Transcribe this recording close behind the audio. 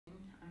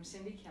I'm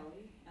Cindy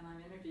Kelly, and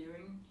I'm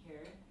interviewing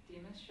here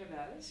Dimas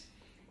Chavez.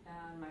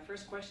 And my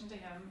first question to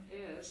him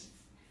is,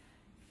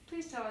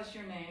 please tell us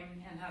your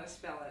name and how to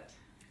spell it.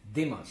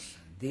 Dimas,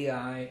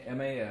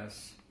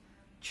 D-I-M-A-S,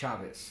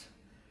 Chavez,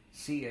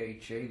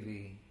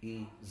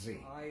 C-H-A-V-E-Z.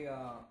 I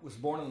was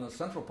born in the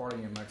central part of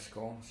New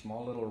Mexico, a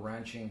small little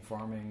ranching,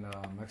 farming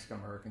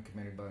Mexican-American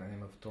community by the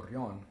name of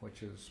Torreon,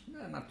 which is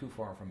not too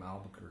far from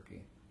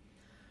Albuquerque.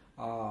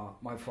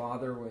 My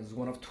father was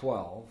one of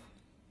 12,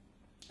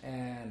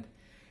 and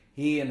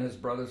he and his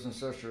brothers and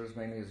sisters,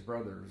 mainly his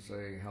brothers,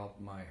 they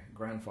helped my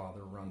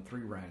grandfather run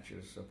 3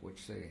 ranches, of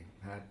which they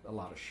had a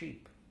lot of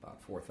sheep,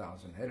 about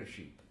 4,000 head of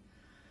sheep.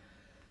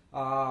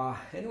 And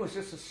it was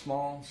just a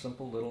small,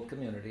 simple little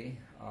community.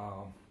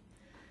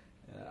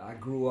 I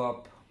grew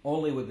up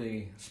only with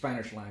the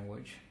Spanish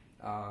language.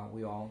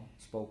 We all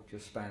spoke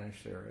just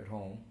Spanish there at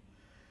home.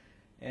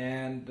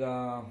 And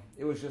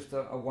it was just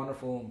a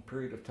wonderful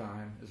period of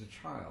time as a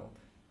child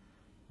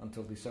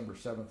until December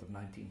 7th of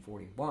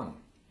 1941,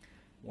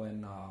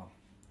 when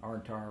our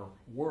entire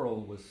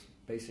world was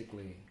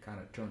basically kind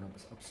of turned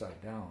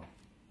upside down.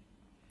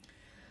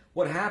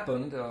 What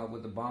happened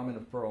with the bombing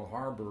of Pearl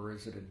Harbor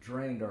is that it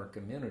drained our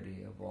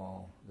community of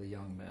all the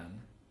young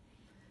men,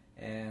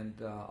 and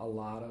a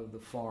lot of the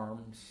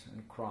farms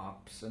and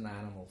crops and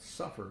animals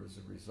suffered as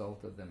a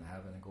result of them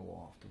having to go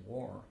off to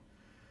war.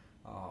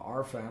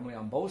 Our family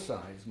on both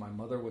sides, my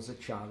mother was a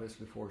Chavez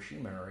before she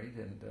married,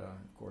 and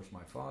of course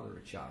my father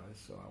a Chavez,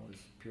 so I was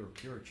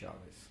pure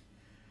Chavez.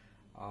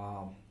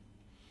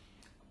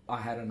 I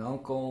had an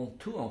uncle,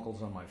 2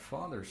 uncles on my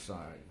father's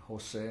side,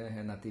 Jose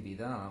and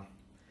Natividad.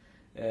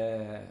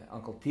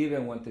 Uncle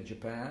Tive went to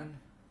Japan.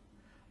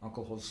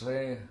 Uncle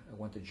Jose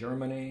went to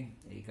Germany.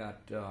 He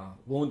got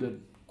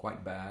wounded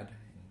quite bad,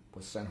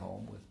 was sent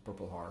home with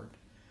Purple Heart.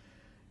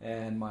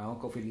 And my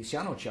uncle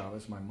Feliciano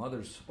Chavez, my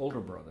mother's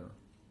older brother,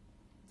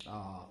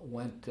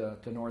 went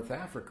to North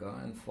Africa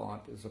and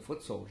fought as a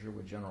foot soldier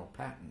with General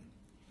Patton.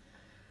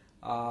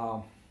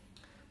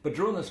 But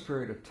during this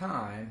period of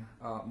time,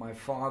 my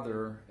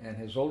father and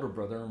his older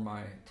brother,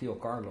 my Tio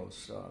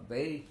Carlos,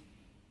 they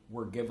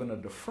were given a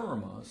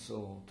deferma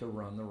to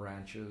run the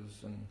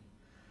ranches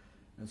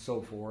and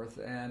so forth,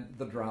 and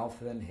the drought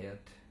then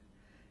hit,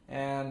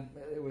 and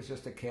it was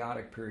just a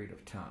chaotic period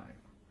of time.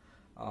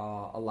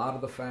 A lot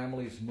of the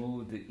families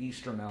moved to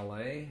eastern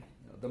LA.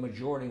 The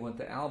majority went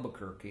to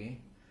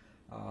Albuquerque.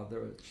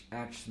 The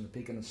Atchison,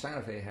 Pekin, and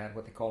Santa Fe had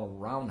what they call a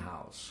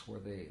roundhouse,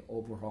 where they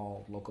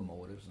overhauled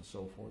locomotives and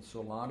so forth. So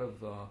a lot of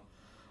the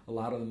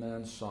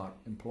men sought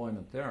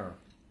employment there.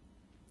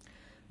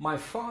 My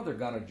father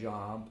got a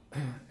job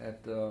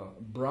at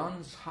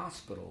Bruns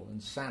Hospital in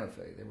Santa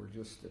Fe. They were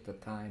just at the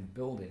time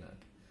building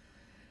it.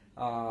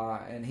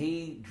 And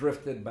he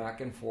drifted back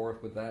and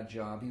forth with that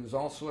job. He was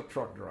also a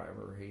truck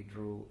driver. He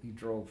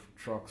drove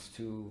trucks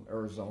to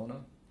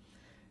Arizona.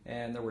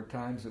 And there were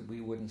times that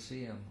we wouldn't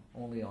see him,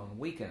 only on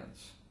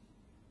weekends.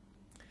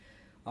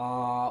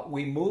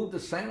 We moved to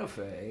Santa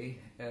Fe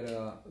at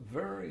a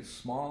very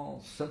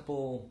small,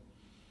 simple,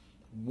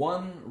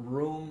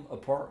 1-room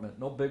apartment,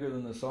 no bigger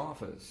than this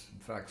office, in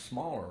fact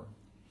smaller.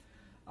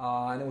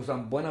 And it was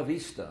on Buena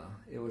Vista.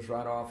 It was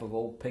right off of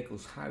Old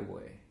Pecos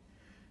Highway.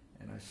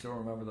 And I still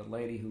remember the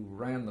lady who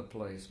ran the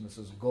place,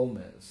 Mrs.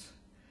 Gomez.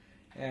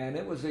 And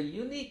it was a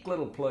unique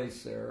little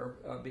place there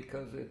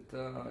because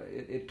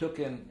it took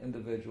in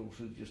individuals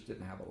who just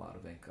didn't have a lot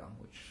of income,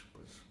 which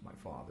was my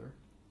father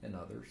and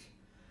others.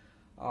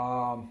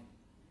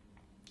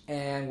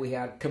 And we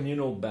had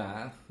communal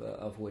bath,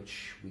 of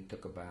which we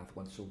took a bath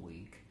once a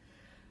week.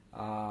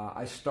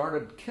 I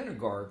started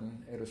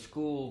kindergarten at a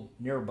school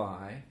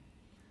nearby,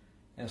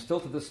 and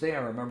still to this day I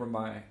remember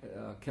my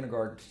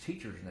kindergarten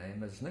teacher's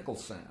name as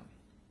Nicholson.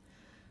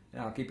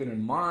 Now, keeping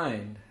in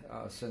mind,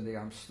 Cindy,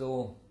 I'm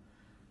still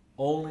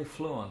only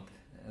fluent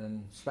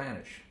in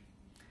Spanish.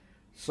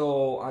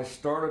 So I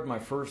started my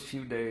first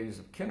few days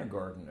of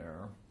kindergarten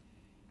there,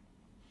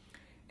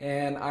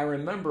 and I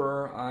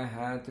remember I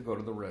had to go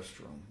to the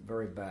restroom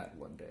very bad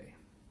one day.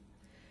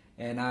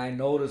 And I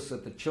noticed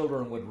that the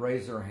children would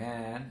raise their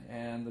hand,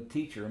 and the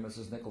teacher,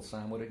 Mrs.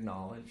 Nicholson, would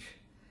acknowledge,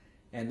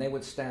 and they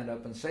would stand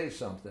up and say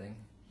something,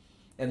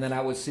 and then I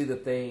would see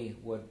that they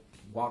would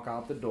walk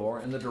out the door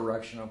in the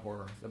direction of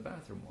where the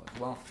bathroom was.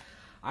 Well,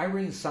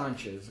 Irene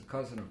Sanchez, a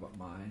cousin of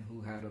mine,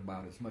 who had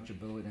about as much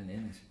ability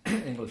in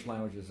English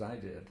language as I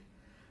did,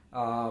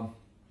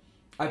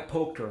 I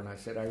poked her and I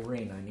said,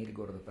 Irene, I need to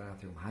go to the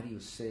bathroom. How do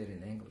you say it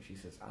in English? She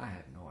says, I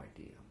have no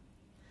idea.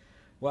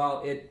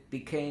 Well, it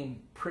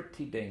became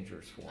pretty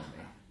dangerous for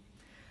me.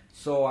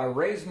 So I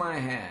raised my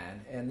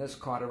hand, and this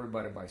caught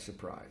everybody by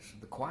surprise.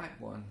 The quiet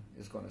one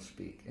is going to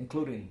speak,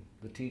 including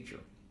the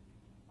teacher.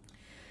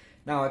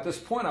 Now, at this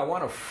point, I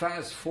want to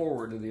fast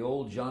forward to the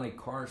old Johnny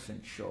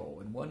Carson show.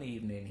 And one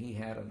evening, he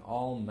had an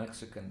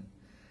all-Mexican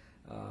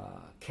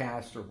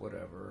cast or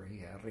whatever. He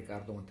had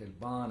Ricardo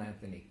Montalban,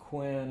 Anthony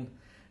Quinn,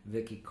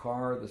 Vicky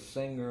Carr, the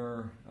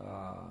singer,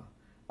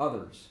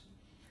 others.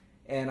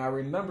 And I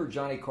remember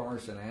Johnny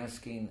Carson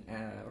asking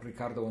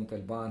Ricardo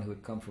Montalban, who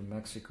had come from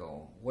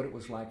Mexico, what it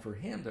was like for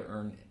him to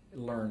earn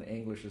learn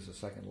English as a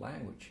second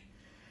language.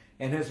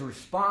 And his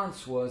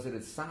response was that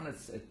it sounded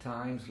at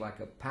times like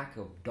a pack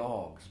of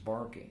dogs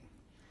barking.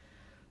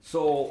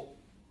 So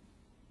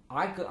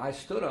I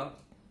stood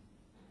up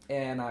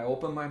and I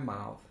opened my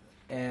mouth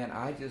and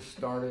I just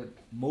started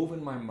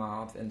moving my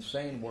mouth and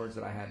saying words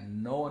that I had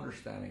no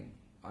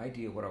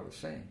idea what I was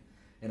saying.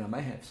 And I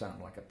may have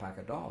sounded like a pack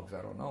of dogs,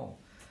 I don't know.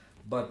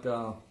 But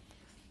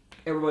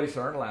everybody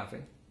started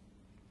laughing.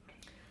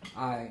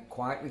 I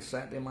quietly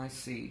sat in my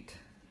seat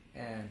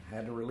and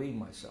had to relieve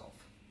myself.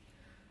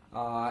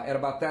 At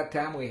about that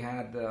time, we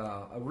had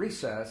a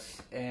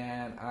recess,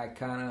 and I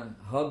kind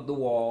of hugged the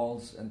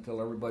walls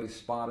until everybody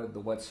spotted the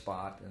wet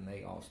spot, and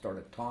they all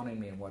started taunting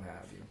me and what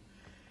have you.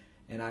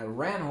 And I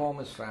ran home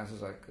as fast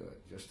as I could,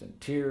 just in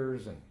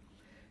tears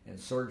and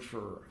searched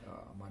for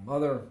my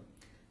mother.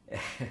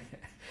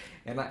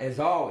 And as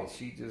always,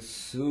 she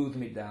just soothed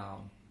me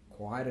down,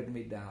 quieted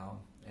me down,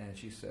 and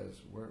she says,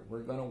 we're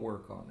going to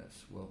work on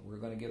this. We're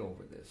going to get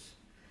over this.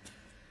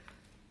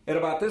 At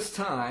about this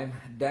time,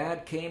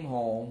 Dad came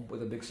home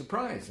with a big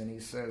surprise, and he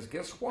says,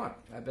 guess what?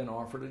 I've been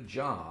offered a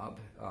job.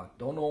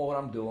 Don't know what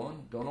I'm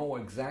doing. Don't know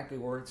exactly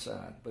where it's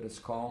at, but it's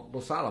called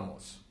Los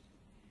Alamos.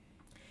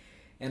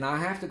 And I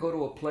have to go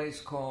to a place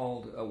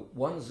called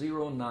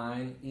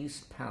 109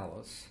 East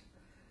Palace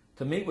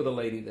to meet with a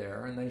lady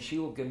there, and then she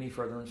will give me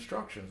further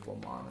instructions. Well,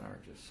 Mom and I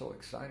are just so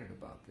excited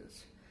about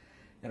this.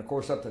 And of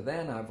course, up to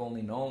then, I've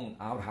only known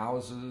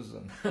outhouses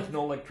and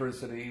no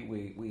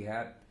electricity. We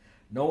had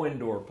no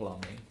indoor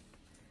plumbing.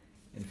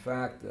 In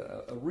fact,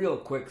 a real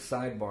quick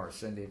sidebar,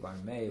 Cindy, if I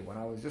may, when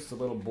I was just a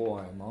little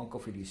boy, my Uncle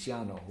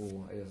Feliciano,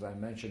 who, as I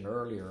mentioned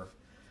earlier,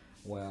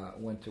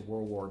 went to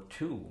World War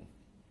II,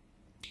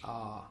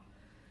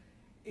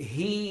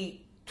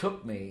 he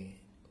took me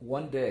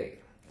one day,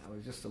 I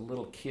was just a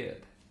little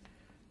kid,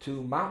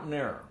 to Mountain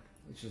Air,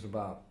 which is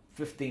about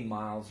 15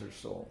 miles or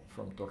so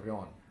from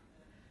Torreon,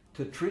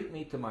 to treat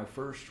me to my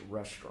first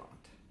restaurant.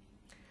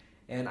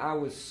 And I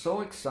was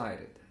so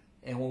excited.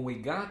 And when we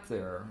got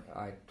there,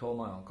 I told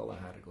my uncle I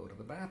had to go to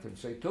the bathroom.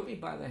 So he took me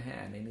by the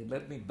hand and he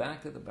led me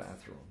back to the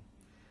bathroom.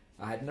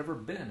 I had never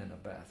been in a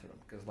bathroom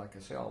because, like I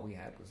say, all we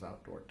had was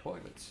outdoor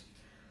toilets.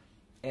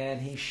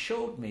 And he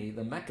showed me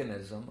the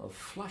mechanism of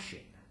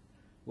flushing,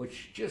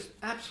 which just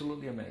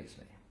absolutely amazed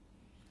me.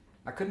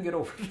 I couldn't get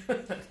over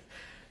it.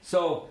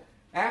 So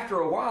after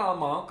a while,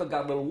 my uncle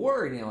got a little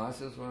worried. I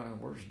says, well,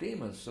 where's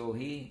Dimas? So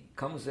he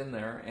comes in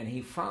there and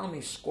he found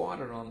me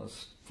squatted on the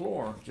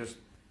floor, just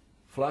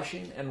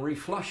flushing and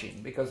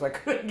reflushing because I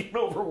couldn't get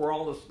over where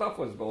all the stuff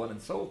was going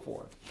and so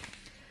forth.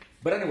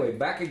 But anyway,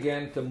 back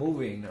again to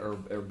moving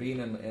or being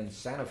in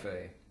Santa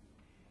Fe.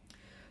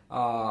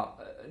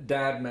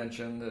 Dad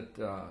mentioned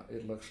that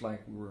it looks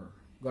like we were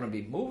going to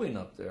be moving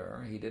up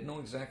there. He didn't know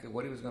exactly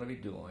what he was going to be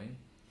doing.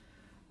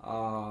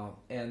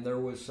 And there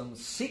was some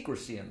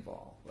secrecy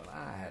involved. Well,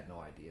 I had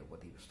no idea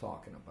what he was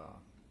talking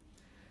about.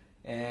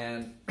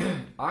 And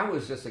I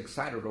was just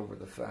excited over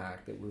the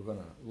fact that we were going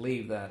to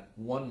leave that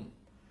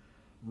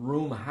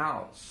one-room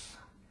house.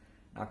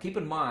 Now, keep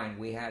in mind,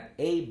 we had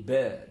a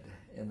bed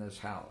in this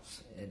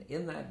house. And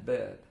in that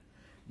bed,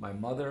 my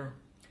mother,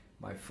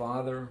 my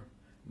father,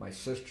 my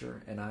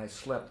sister, and I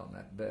slept on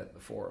that bed, the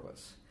four of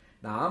us.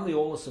 Now, I'm the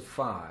oldest of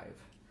five.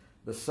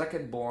 The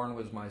second born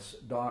was my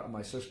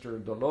sister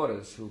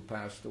Dolores, who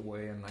passed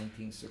away in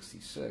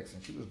 1966,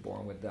 and she was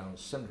born with Down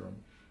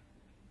syndrome.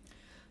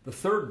 The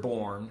third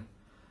born,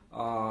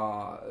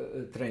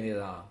 Trinity,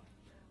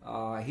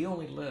 he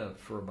only lived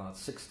for about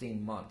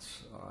 16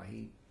 months.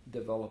 He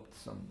developed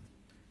some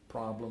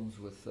problems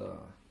with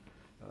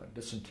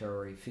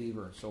dysentery,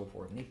 fever, and so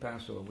forth, and he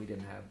passed away. We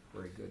didn't have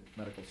very good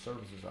medical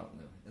services out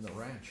in the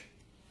ranch.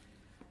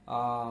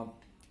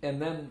 And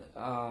then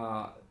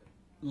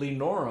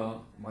Lenora,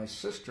 my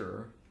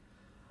sister,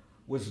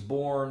 was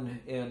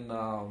born in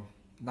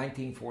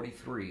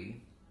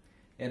 1943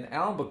 in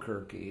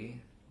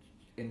Albuquerque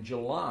in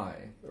July,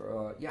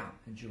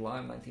 in July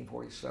of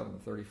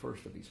 1947, the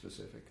 31st to be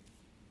specific.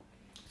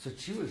 So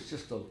she was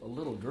just a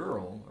little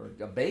girl, or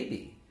a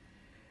baby,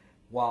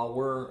 while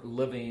we're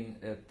living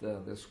at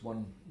this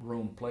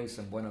one-room place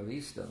in Buena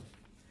Vista.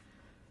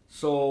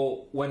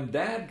 So when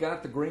Dad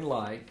got the green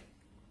light,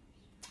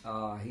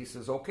 he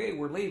says, okay,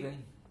 we're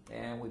leaving.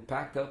 And we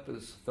packed up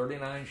his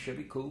 39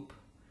 Chevy Coupe,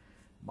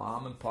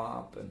 Mom and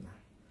Pop, and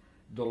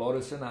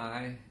Dolores and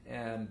I,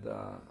 and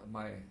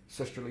my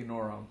sister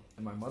Lenora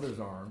in my mother's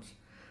arms.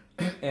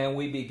 And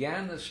we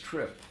began this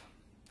trip,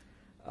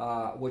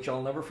 which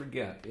I'll never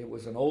forget. It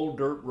was an old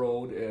dirt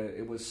road.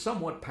 It was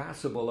somewhat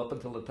passable up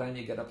until the time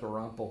you get up to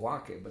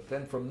Rampohuaque. But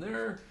then from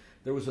there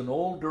was an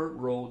old dirt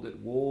road that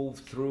wove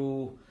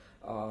through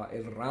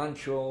El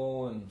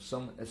Rancho and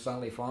some San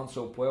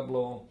Ildefonso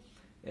Pueblo.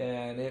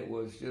 And it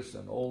was just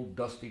an old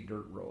dusty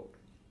dirt road.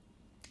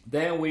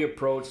 Then we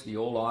approached the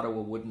old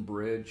Ottawa wooden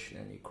bridge,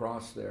 and you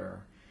crossed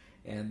there,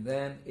 and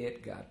then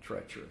it got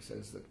treacherous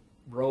as the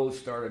road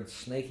started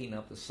snaking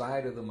up the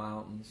side of the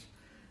mountains,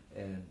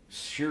 and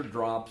sheer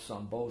drops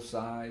on both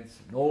sides,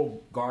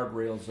 no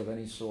guardrails of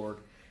any sort.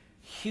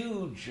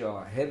 huge,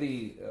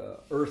 heavy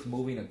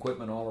earth-moving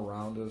equipment all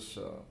around us.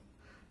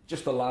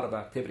 Just a lot of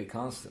activity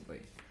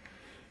constantly.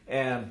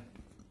 And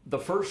the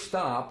first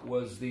stop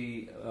was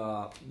the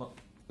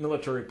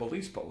military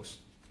police post.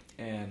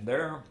 And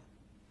there,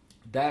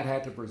 Dad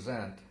had to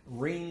present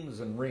reams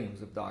and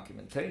reams of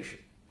documentation.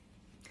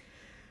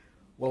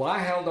 Well, I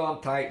held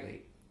on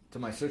tightly to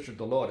my sister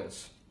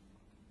Dolores,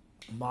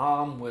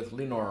 Mom with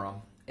Lenora,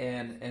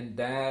 and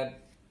Dad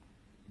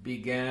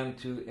began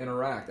to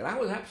interact. And I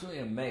was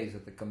absolutely amazed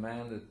at the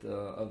command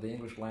of the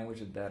English language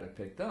that Dad had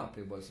picked up.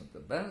 It wasn't the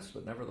best,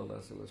 but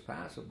nevertheless it was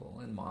passable,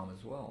 and Mom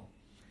as well.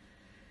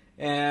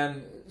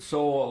 And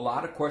so a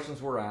lot of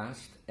questions were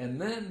asked,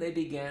 and then they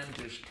began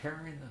just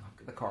tearing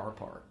the car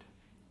apart.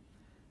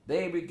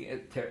 They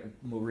began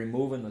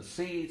removing the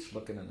seats,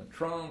 looking in the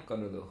trunk,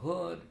 under the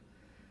hood.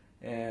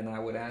 And I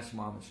would ask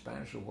Mom in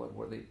Spanish, well, what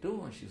were they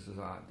doing? She says,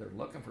 they're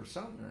looking for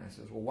something. And I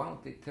says, well, why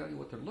don't they tell you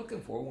what they're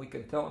looking for? We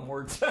can tell them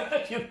where it's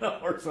at,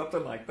 or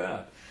something like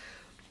that.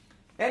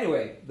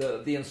 Anyway,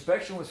 the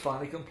inspection was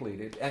finally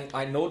completed, and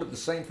I noted the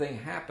same thing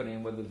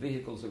happening with the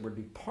vehicles that were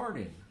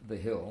departing the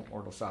hill,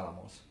 or Los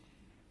Alamos.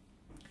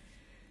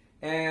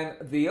 And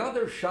the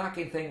other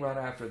shocking thing right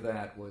after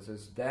that was,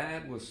 as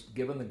Dad was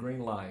given the green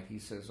light, he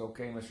says,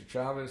 okay, Mr.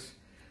 Chavez,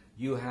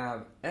 you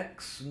have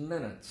X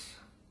minutes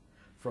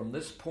from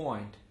this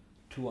point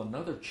to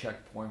another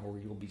checkpoint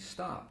where you'll be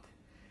stopped.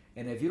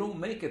 And if you don't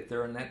make it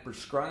there in that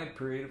prescribed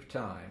period of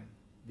time,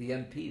 the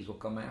MPs will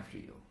come after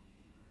you.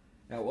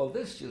 Now, well,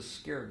 this just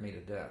scared me to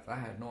death. I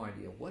had no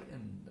idea what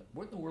in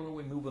the world are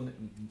we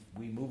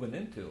moving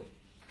into.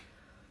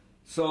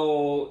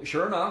 So,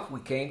 sure enough, we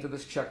came to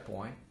this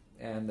checkpoint,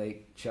 and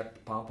they checked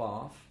the pump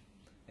off,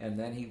 and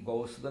then he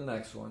goes to the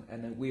next one,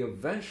 and then we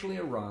eventually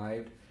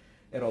arrived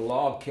at a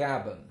log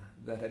cabin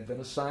that had been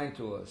assigned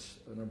to us,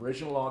 an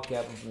original log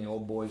cabin from the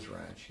old boys'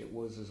 ranch. It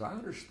was, as I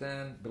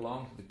understand,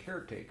 belonged to the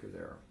caretaker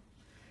there.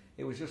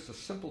 It was just a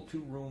simple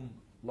 2-room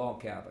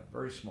log cabin,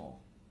 very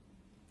small.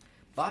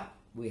 But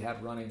we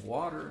had running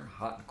water,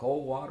 hot and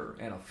cold water,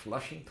 and a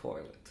flushing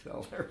toilet.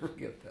 I'll never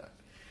forget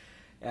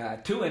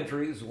that. 2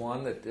 entries,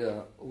 one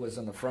that was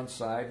on the front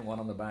side and one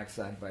on the back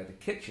side by the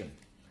kitchen.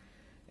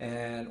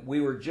 And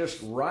we were just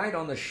right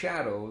on the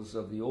shadows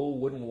of the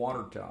old wooden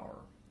water tower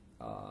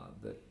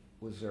that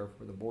was there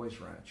for the boys'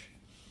 ranch.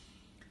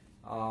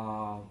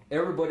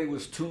 Everybody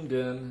was tuned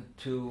in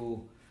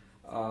to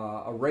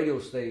a radio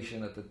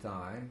station at the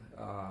time.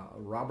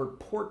 Robert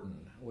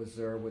Porton was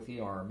there with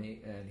the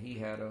Army, and he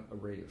had a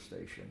radio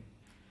station,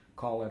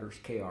 call letters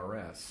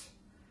KRS.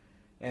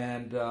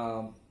 And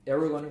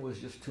everyone was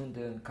just tuned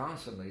in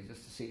constantly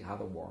just to see how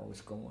the war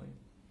was going.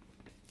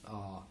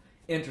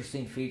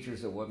 Interesting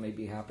features of what may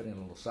be happening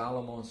in Los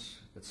Alamos,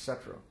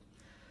 etc.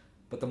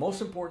 But the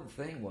most important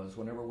thing was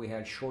whenever we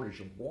had shortage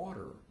of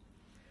water,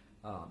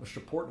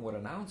 Mr. Porton would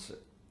announce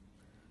it.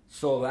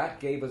 So that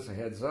gave us a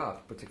heads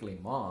up, particularly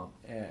Mom,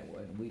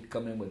 and we'd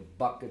come in with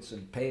buckets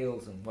and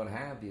pails and what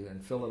have you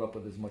and fill it up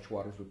with as much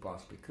water as we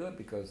possibly could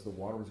because the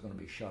water was going to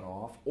be shut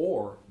off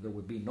or there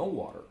would be no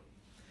water.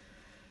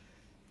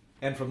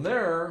 And from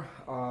there,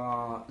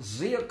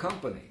 Zia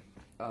Company,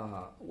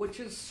 which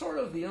is sort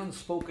of the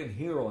unspoken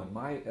hero in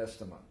my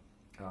estimate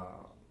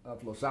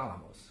of Los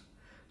Alamos,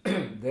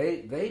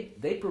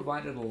 they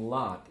provided a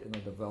lot in the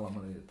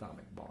development of the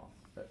atomic bomb,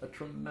 a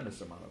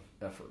tremendous amount of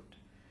effort.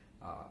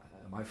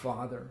 My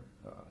father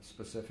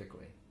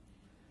specifically,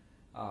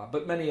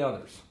 but many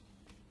others.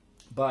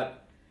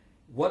 But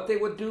what they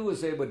would do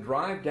is they would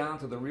drive down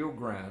to the Rio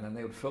Grande and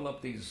they would fill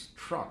up these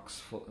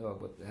trucks,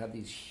 had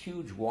these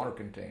huge water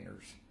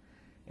containers,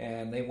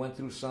 and they went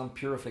through some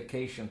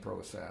purification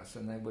process,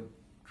 and they would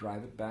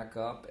drive it back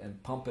up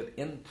and pump it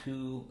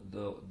into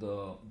the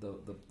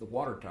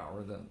water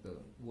tower, the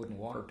wooden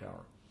water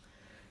tower.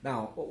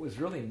 Now, what was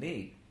really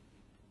neat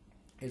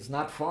is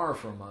not far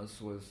from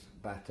us was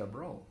Bathtub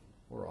Row,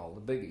 where all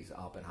the biggies,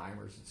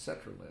 Oppenheimers,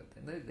 etc. lived.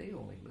 And they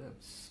only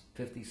lived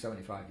 50,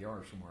 75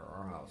 yards from where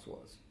our house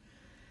was.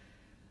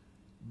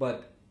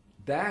 But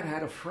Dad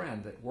had a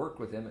friend that worked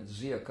with him at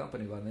Zia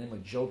Company by the name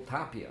of Joe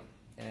Tapia,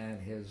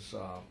 and his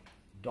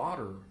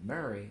daughter,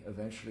 Mary,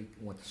 eventually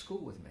went to school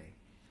with me.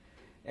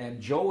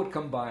 And Joe would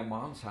come by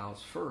Mom's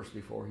house first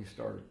before he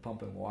started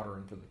pumping water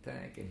into the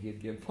tank, and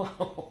he'd give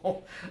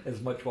Mom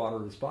as much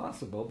water as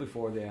possible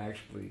before they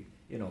actually,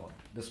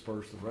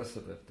 dispersed the rest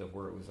of it to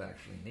where it was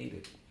actually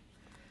needed.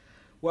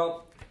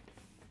 Well,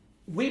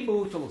 we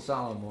moved to Los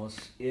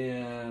Alamos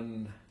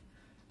in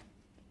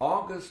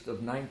August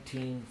of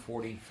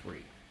 1943.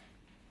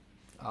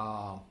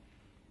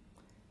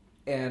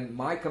 And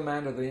my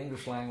command of the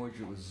English language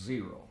was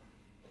 0.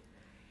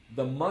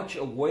 The much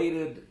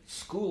awaited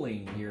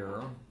schooling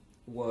year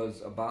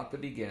was about to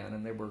begin,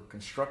 and they were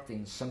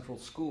constructing Central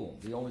School,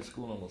 the only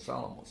school in Los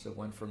Alamos that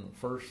went from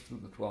the 1st through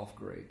the 12th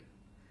grade.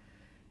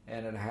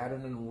 And it had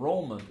an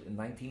enrollment in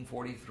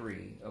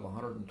 1943 of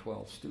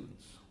 112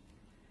 students.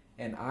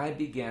 And I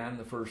began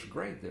the 1st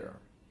grade there.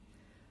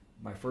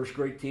 My 1st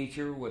grade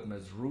teacher was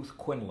Ms. Ruth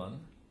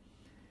Quinlan,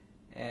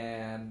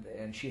 and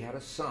she had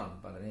a son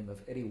by the name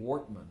of Eddie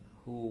Wortman,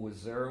 who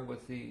was there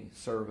with the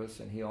service,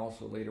 and he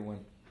also later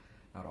went,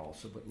 not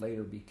also, but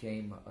later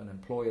became an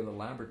employee of the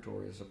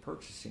laboratory as a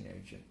purchasing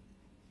agent.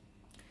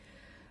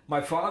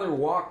 My father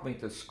walked me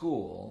to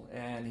school,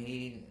 and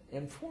he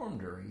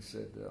informed her. He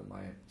said,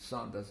 my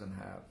son doesn't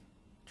have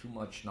too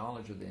much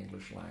knowledge of the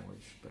English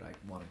language, but I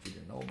wanted you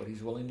to know, but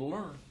he's willing to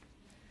learn.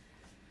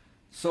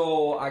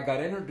 So I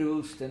got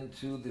introduced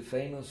into the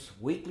famous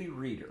Weekly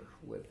Reader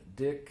with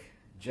Dick,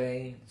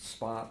 Jane,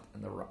 Spot,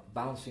 and the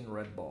bouncing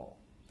red ball.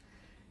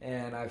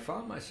 And I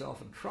found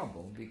myself in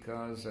trouble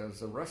because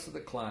as the rest of the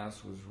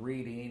class was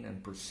reading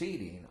and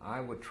proceeding, I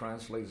would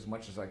translate as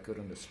much as I could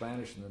into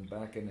Spanish and then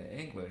back into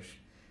English,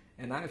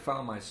 and I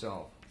found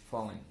myself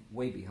falling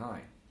way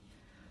behind.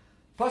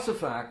 Plus the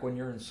fact, when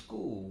you're in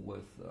school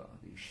with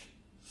these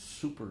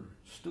super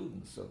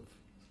students of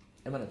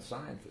eminent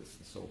scientists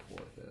and so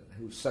forth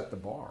who set the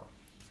bar,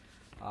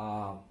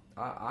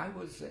 I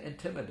was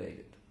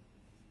intimidated,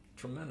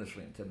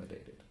 tremendously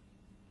intimidated.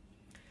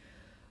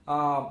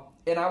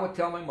 And I would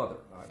tell my mother,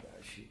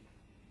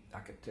 I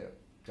could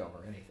tell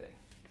her anything.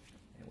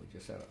 And we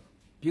just had a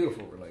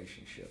beautiful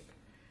relationship.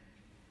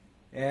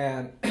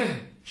 And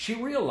she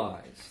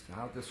realized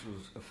how this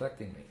was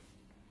affecting me.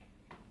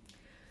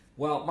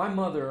 Well, my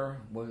mother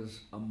was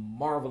a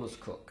marvelous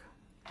cook.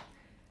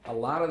 A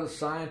lot of the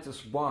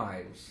scientists'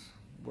 wives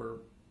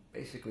were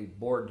basically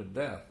bored to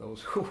death,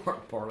 those who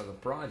weren't part of the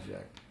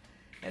project.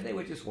 And they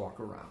would just walk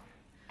around.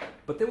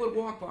 But they would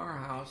walk by our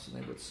house and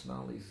they would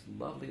smell these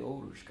lovely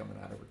odors coming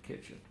out of her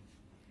kitchen.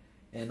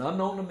 And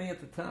unknown to me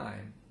at the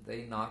time,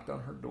 they knocked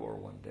on her door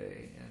one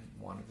day and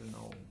wanted to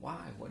know why,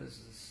 what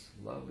is this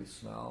lovely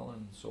smell,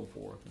 and so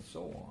forth and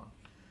so on.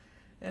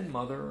 And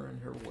Mother, in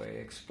her way,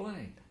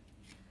 explained.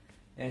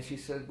 And she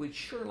said, we'd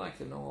sure like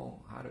to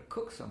know how to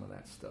cook some of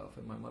that stuff.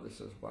 And my mother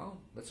says,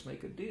 well, let's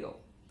make a deal.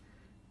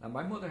 Now,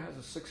 my mother has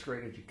a 6th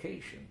grade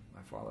education.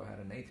 My father had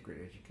an 8th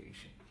grade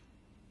education.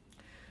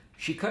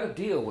 She cut a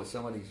deal with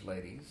some of these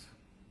ladies.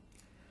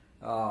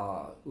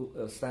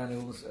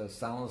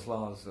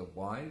 Stanislaus'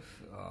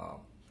 wife,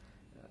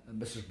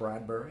 Mrs.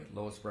 Bradbury,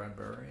 Lois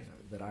Bradbury,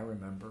 that I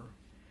remember.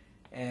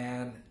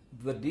 And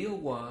the deal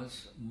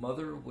was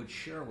Mother would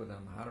share with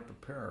them how to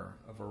prepare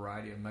a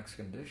variety of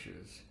Mexican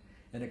dishes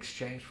in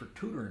exchange for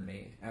tutoring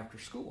me after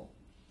school.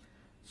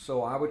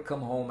 So I would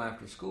come home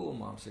after school.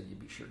 Mom said, you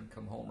be sure to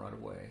come home right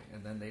away.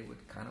 And then they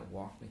would kind of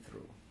walk me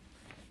through.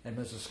 And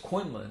Mrs.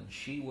 Quinlan,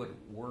 she would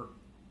work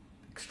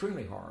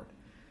extremely hard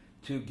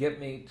to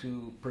get me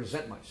to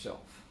present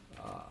myself,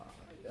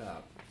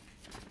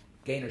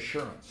 gain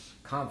assurance,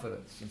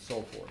 confidence, and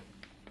so forth.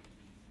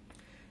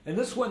 And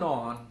this went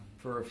on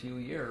for a few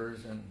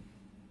years, and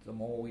the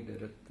more we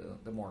did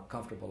it, the more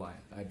comfortable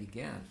I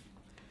began.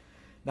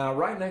 Now,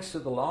 right next to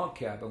the log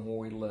cabin where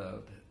we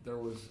lived, there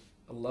was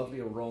a lovely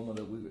aroma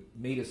that would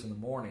meet us in the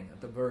morning, at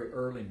the very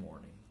early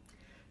morning.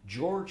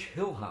 George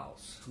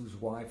Hillhouse, whose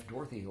wife,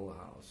 Dorothy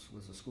Hillhouse,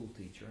 was a school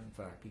teacher, in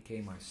fact,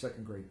 became my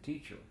 2nd grade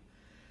teacher,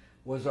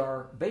 was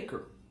our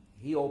baker.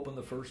 He opened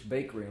the first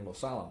bakery in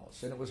Los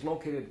Alamos, and it was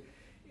located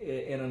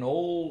in an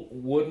old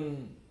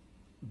wooden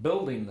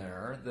building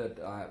there that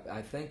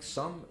I think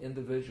some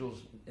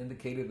individuals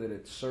indicated that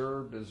it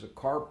served as a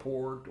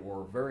carport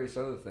or various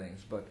other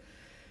things, but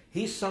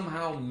he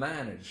somehow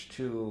managed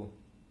to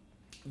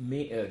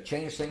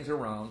change things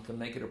around to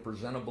make it a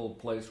presentable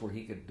place where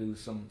he could do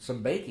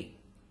some baking.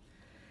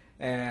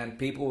 And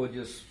people would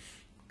just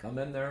come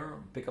in there,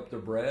 pick up their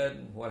bread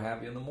and what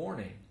have you in the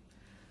morning.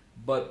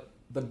 But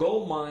the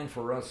gold mine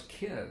for us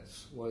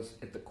kids was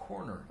at the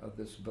corner of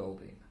this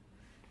building.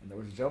 And there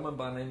was a gentleman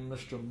by the name of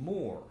Mr.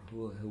 Moore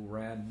who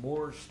ran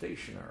Moore's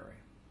Stationery.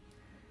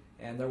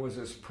 And there was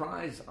this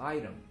prize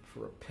item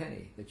for a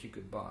penny that you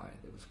could buy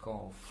that was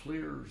called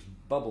Fleer's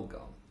Bubble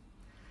Gum.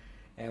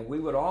 And we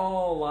would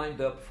all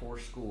lined up for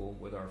school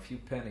with our few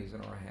pennies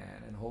in our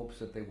hand in hopes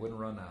that they wouldn't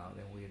run out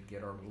and we'd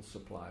get our little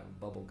supply of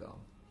bubble gum,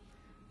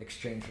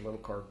 exchange little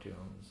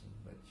cartoons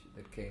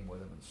that came with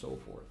them and so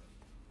forth.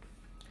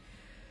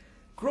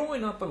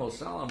 Growing up in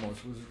Los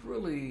Alamos was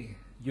really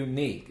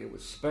unique. It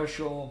was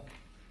special.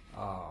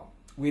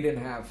 We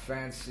didn't have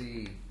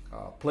fancy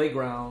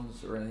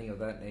playgrounds or anything of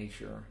that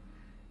nature,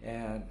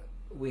 and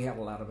we had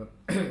a lot of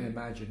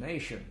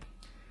imagination.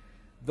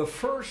 The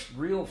first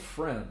real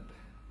friend,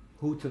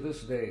 who to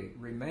this day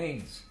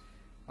remains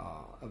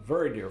a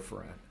very dear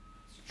friend,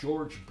 is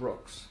George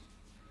Brooks.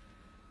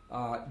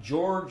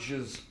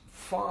 George's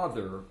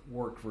father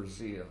worked for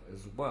Zia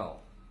as well.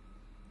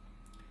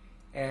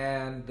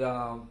 And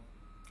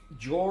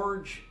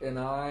George and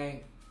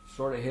I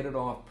sort of hit it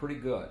off pretty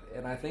good.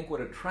 And I think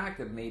what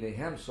attracted me to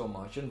him so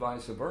much, and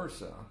vice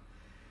versa,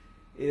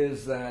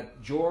 is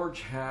that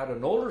George had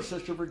an older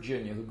sister,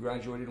 Virginia, who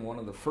graduated in one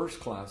of the first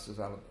classes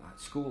out of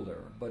school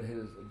there. But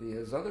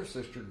his other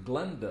sister,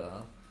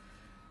 Glenda,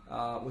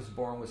 was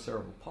born with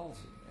cerebral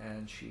palsy.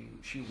 And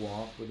she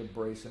walked with a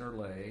brace in her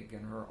leg,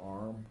 and her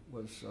arm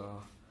was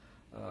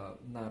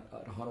not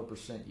at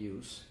 100%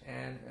 use.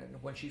 And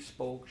when she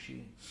spoke,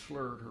 she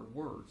slurred her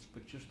words,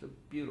 but just a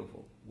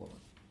beautiful woman.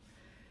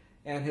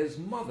 And his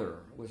mother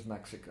was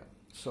Mexican.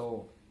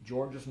 So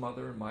George's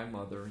mother and my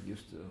mother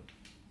used to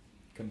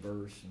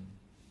converse and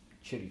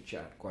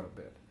chitty-chat quite a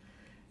bit.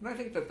 And I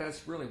think that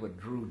that's really what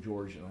drew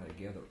George and I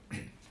together,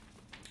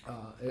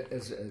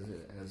 as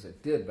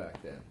it did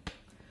back then.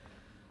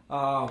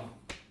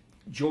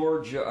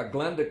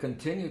 Glenda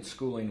continued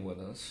schooling with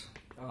us,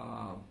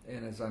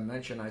 and as I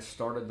mentioned, I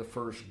started the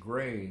first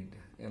grade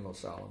in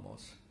Los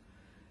Alamos.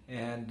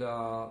 And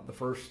the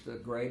first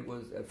grade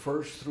was at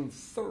first through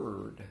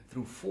fourth,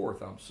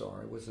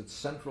 was at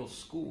Central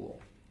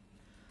School.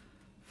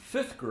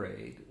 Fifth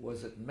grade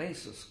was at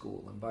Mesa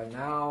School, and by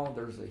now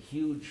there's a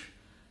huge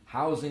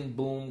housing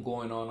boom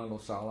going on in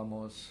Los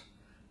Alamos.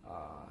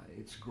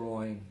 It's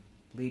growing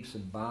leaps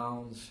and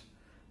bounds.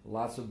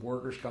 Lots of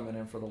workers coming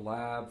in for the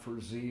lab,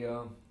 for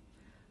Zia.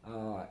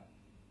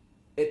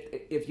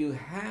 If you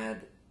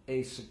had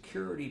a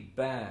security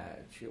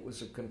badge, it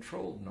was a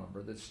controlled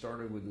number that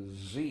started with a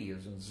Z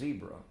as in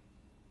zebra.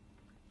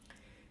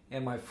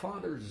 And my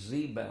father's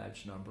Z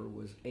badge number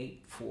was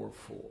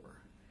 844.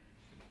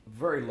 A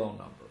very low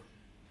number.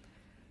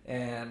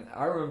 And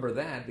I remember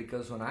that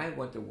because when I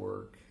went to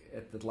work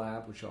at the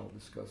lab, which I'll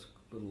discuss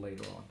a little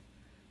later on,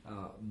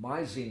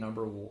 my Z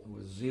number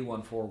was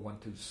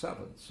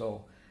Z14127.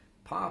 So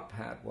Pop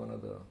had one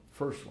of the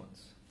first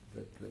ones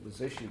that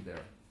was issued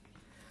there.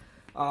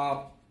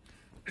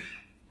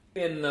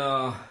 In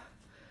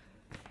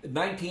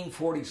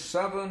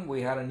 1947,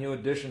 we had a new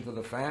addition to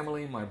the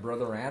family, my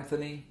brother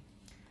Anthony,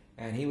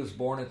 and he was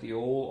born at the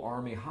old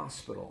Army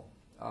hospital,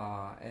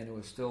 and it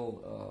was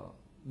still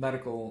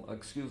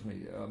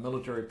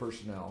military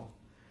personnel.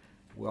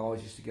 We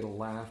always used to get a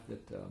laugh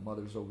that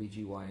Mother's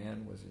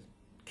OBGYN was a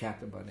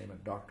captain by the name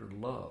of Dr.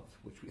 Love,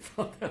 which we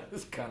thought that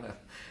was kind of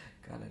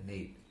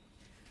neat.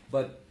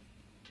 But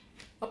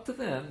up to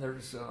then,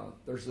 there's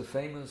the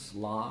famous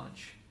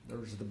lodge,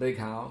 there's the big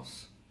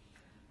house,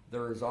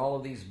 there's all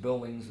of these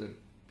buildings that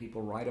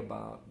people write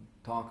about,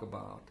 talk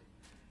about,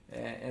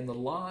 and the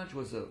lodge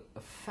was a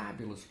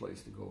fabulous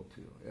place to go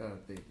to.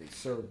 They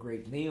served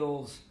great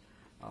meals.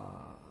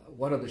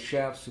 One of the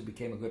chefs who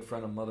became a good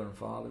friend of Mother and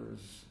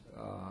Father's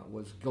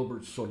was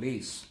Gilbert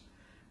Solis.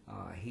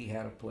 He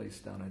had a place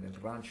down in El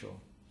Rancho,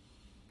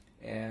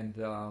 and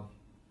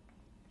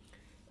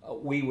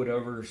we would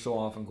ever so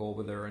often go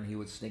over there, and he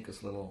would sneak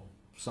us a little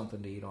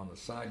something to eat on the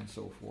side and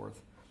so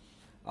forth.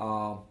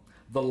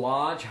 The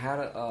lodge had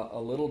a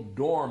little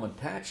dorm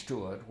attached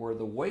to it where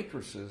the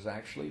waitresses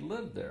actually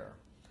lived there.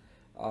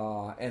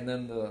 And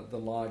then the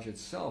lodge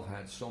itself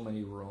had so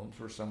many rooms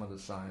where some of the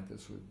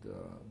scientists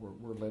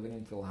were living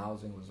until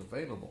housing was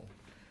available.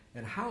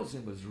 And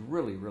housing was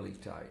really, really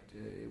tight.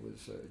 It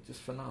was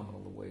just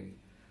phenomenal the way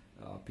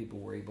people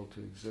were able to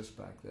exist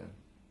back then.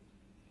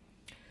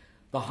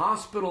 The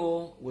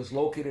hospital was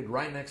located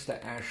right next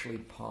to Ashley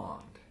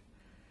Pond.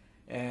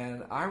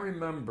 And I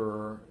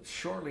remember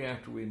shortly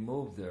after we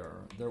moved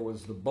there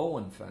was the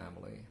Bowen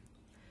family.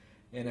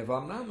 And if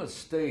I'm not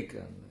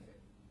mistaken,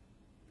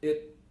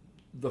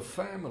 the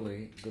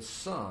family, the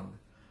son,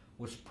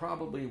 was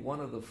probably one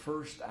of the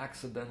first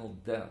accidental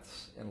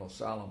deaths in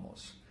Los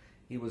Alamos.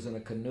 He was in a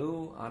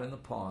canoe out in the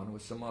pond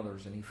with some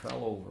others, and he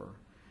fell over,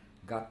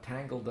 got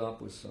tangled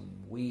up with some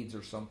weeds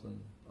or something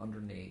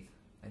underneath,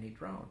 and he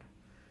drowned.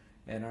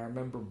 And I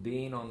remember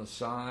being on the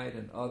side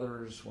and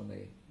others when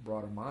they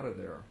brought him out of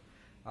there.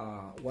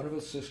 One of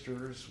his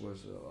sisters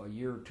was a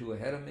year or two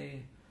ahead of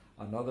me.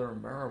 Another,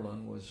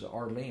 Arlene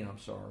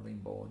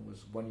Bowen,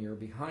 was 1 year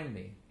behind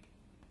me.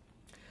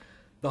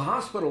 The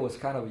hospital was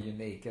kind of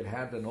unique. It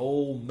had an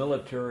old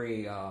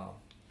military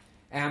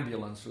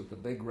ambulance with the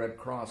big red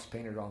cross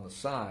painted on the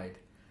side.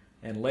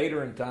 And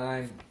later in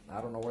time,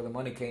 I don't know where the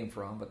money came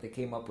from, but they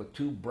came up with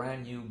two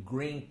brand new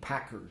green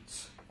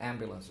Packards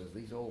ambulances,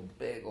 these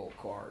big old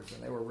cars,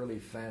 and they were really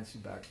fancy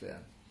back then.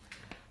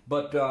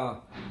 But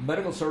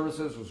medical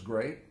services was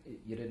great.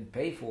 You didn't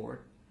pay for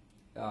it.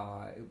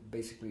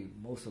 Basically,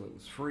 most of it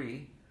was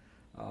free.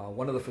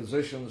 One of the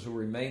physicians who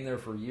remained there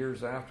for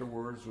years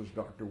afterwards was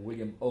Dr.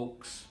 William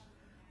Oakes.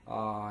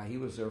 He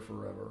was there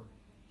forever.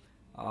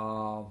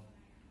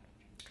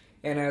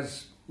 And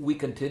as we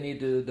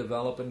continued to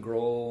develop and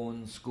grow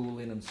and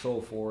schooling and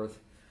so forth,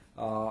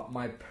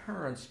 my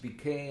parents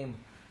became,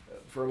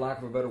 for lack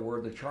of a better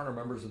word, the charter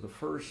members of the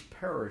first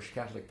parish,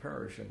 Catholic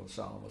parish in Los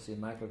Alamos, the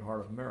Immaculate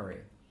Heart of Mary.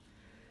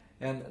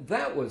 And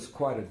that was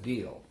quite a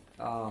deal,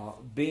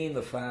 being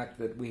the fact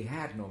that we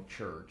had no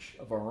church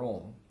of our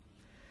own.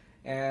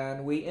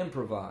 And we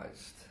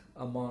improvised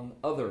among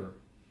other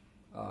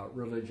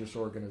religious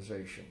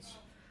organizations.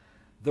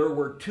 There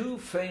were two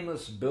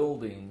famous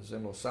buildings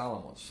in Los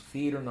Alamos,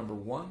 Theater Number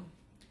 1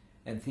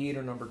 and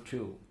Theater Number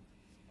 2.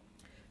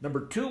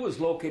 Number 2 was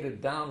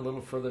located down a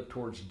little further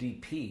towards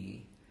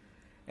DP,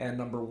 and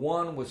Number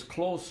 1 was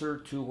closer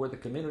to where the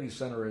community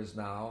center is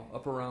now,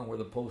 up around where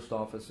the post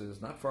office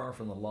is, not far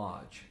from the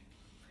lodge.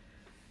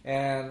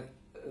 And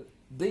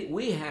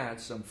we had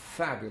some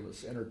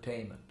fabulous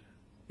entertainment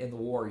in the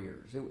war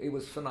years. It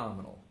was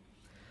phenomenal.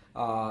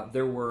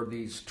 There were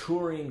these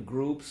touring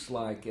groups,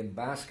 like in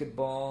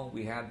basketball,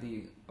 we had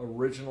the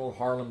original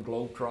Harlem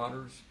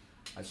Globetrotters.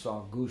 I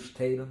saw Goose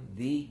Tatum,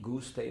 the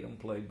Goose Tatum,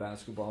 play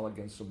basketball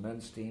against the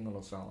men's team in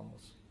Los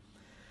Alamos.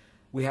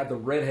 We had the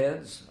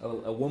Redheads,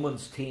 a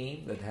women's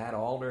team that had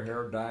all their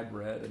hair dyed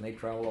red, and they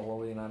traveled all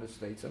over the United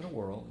States and the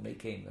world, and they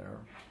came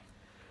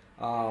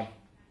there.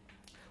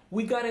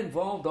 We got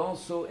involved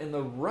also in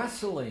the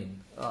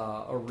wrestling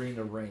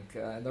arena rink.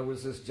 And there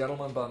was this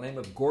gentleman by the name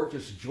of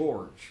Gorgeous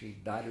George. He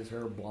dyed his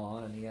hair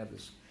blonde, and he had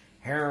this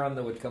harem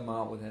that would come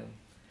out with him.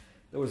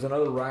 There was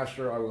another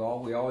wrestler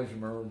we always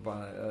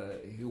remember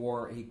he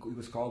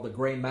was called the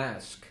Gray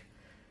Mask,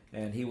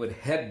 and he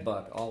would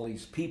headbutt all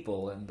these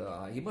people, and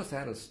he must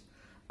have had a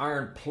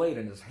iron plate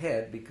in his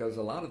head because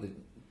a lot of the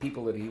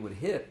people that he would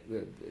hit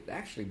would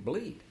actually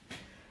bleed.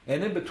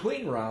 And in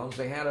between rounds,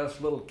 they had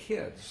us little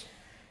kids,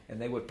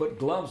 and they would put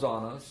gloves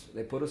on us.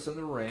 They put us in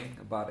the ring,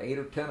 about 8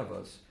 or 10 of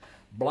us,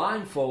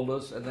 blindfold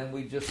us, and then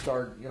we'd just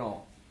start,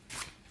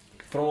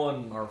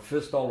 throwing our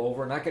fist all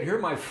over. And I could hear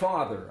my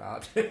father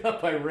out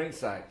by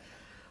ringside.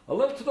 A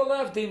little to the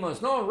left,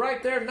 Dimas. No,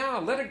 right there now.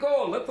 Let it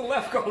go. Let the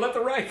left go. Let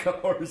the right go,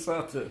 or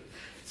something.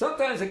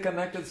 Sometimes it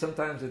connected,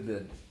 sometimes it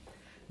did.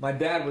 My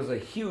dad was a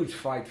huge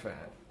fight fan,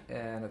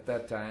 and at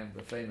that time,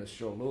 the famous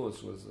Joe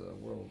Louis was the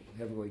world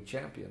heavyweight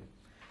champion.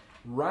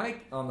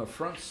 Right on the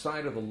front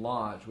side of the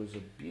lodge was a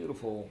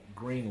beautiful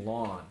green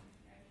lawn.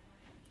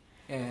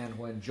 And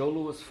when Joe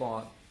Louis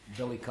fought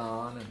Billy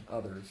Conn and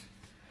others,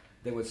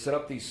 they would set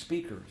up these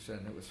speakers,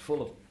 and it was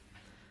full of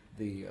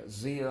the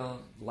Zia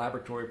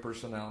laboratory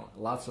personnel,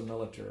 lots of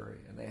military,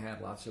 and they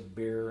had lots of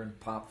beer and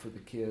pop for the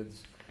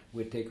kids.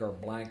 We'd take our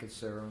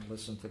blankets there and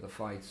listen to the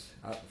fights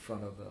out in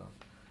front of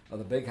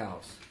the big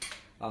house.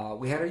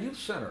 We had a youth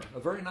center, a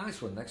very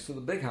nice one, next to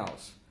the big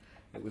house.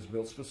 It was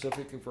built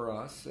specifically for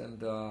us,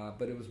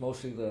 but it was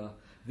mostly the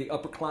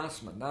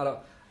upperclassmen.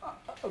 Now,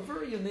 a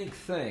very unique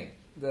thing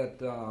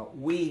that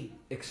we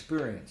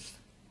experienced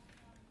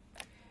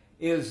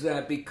is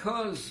that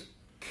because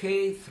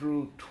K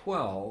through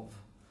 12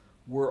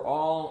 were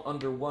all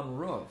under one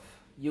roof,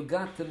 you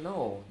got to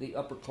know the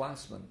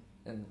upperclassmen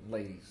and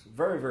ladies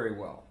very, very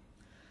well.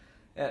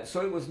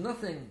 So it was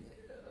nothing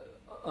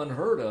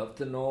unheard of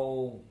to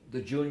know the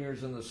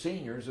juniors and the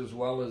seniors as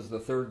well as the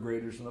third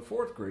graders and the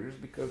fourth graders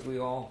because we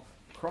all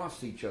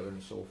crossed each other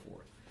and so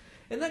forth.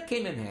 And that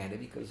came in handy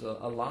because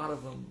a lot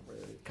of them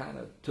kind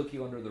of took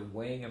you under their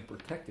wing and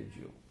protected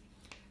you.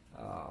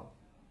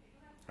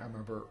 I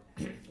remember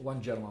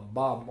one gentleman,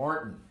 Bob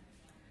Martin.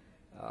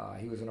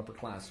 He was an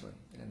upperclassman,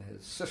 and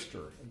his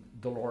sister,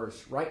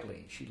 Dolores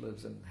Wrightley, she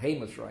lives in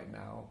Jemez right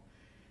now,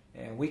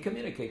 and we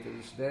communicate to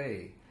this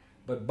day.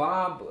 But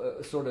Bob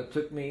sort of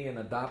took me and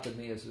adopted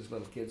me as his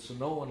little kid, so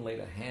no one laid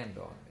a hand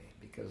on me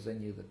because they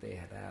knew that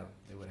they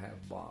would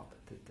have Bob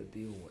to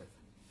deal with.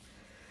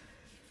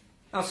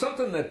 Now,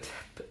 something that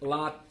a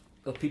lot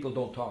of people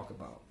don't talk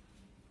about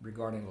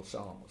regarding Los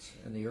Alamos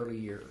in the early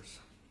years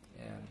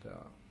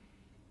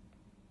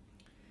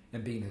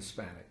and being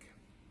Hispanic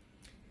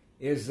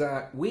is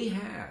that we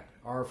had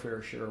our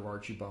fair share of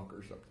Archie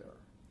bunkers up there.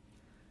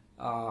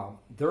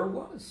 There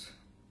was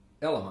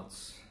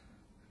elements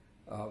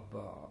of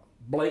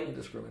blatant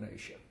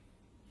discrimination.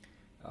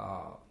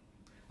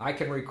 I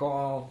can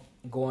recall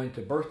going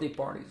to birthday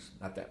parties,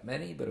 not that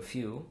many, but a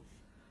few,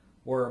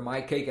 where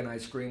my cake and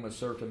ice cream was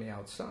served to me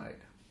outside.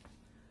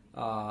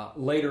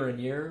 Later in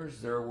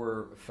years, there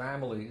were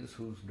families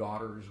whose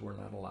daughters were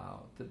not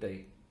allowed to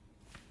date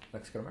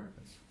Mexican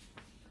Americans.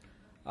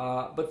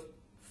 But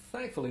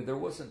thankfully, there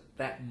wasn't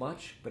that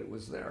much, but it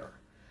was there.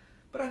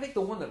 But I think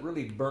the one that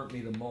really burnt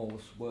me the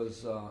most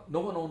was no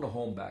one owned a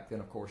home back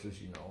then, of course,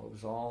 as you know. It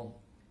was all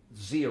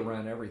Zia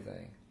ran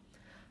everything.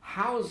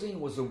 Housing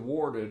was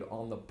awarded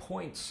on the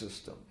point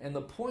system, and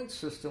the point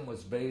system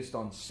was based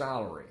on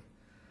salary.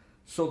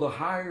 So the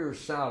higher your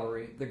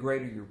salary, the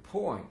greater your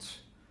points.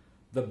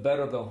 The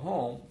better the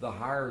home, the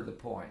higher the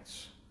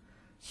points.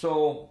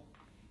 So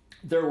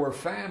there were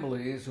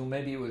families who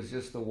maybe it was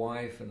just the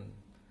wife and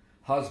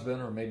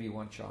husband or maybe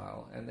one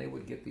child, and they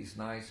would get these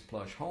nice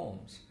plush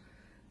homes.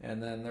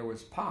 And then there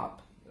was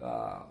Pop.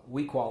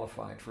 We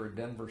qualified for a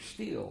Denver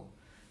Steel,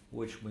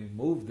 which we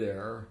moved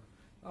there,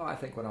 I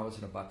think when I was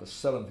in about the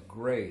 7th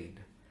grade.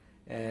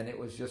 And it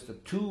was just a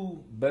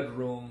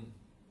 2-bedroom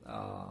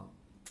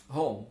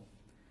home.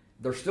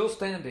 They're still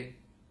standing.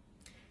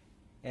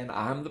 And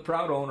I'm the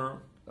proud owner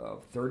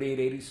of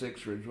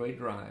 3886 Ridgeway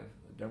Drive,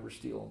 the Denver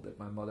Steel that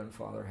my mother and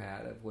father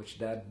had, of which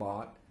Dad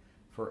bought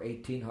for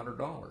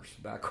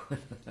 $1,800 back when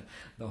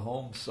the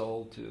home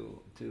sold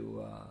to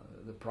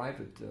the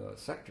private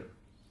sector.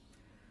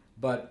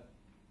 But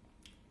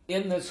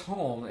in this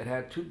home, it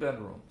had 2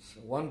 bedrooms.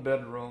 One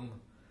bedroom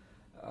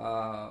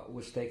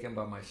was taken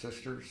by my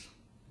sisters,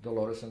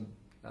 Dolores and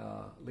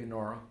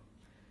Lenora,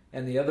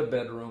 and the other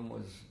bedroom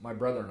was my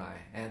brother and I,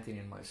 Anthony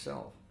and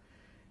myself.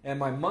 And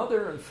my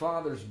mother and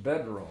father's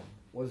bedroom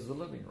was the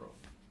living room.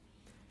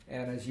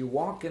 And as you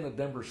walk into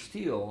Denver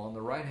Steel, on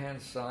the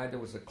right-hand side, there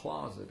was a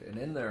closet. And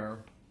in there,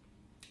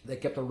 they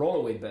kept a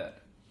rollaway bed.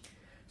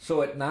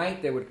 So at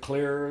night, they would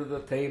clear the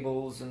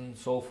tables and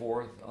so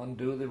forth,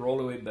 undo the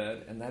rollaway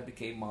bed, and that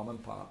became Mom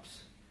and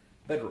Pop's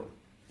bedroom.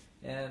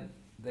 And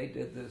They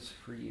did this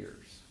for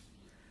years.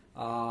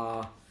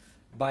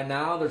 By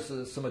now,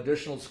 there's some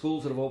additional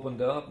schools that have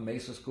opened up.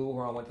 Mesa School,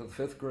 where I went to the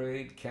 5th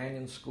grade,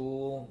 Canyon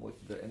School,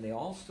 and they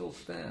all still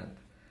stand.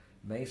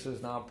 Mesa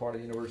is now part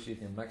of the University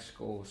of New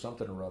Mexico,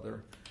 something or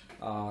other.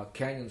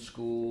 Canyon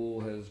School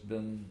has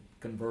been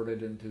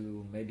converted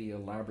into maybe a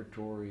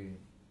laboratory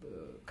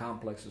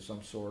complex of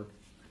some sort.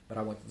 But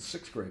I went to the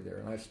 6th grade there,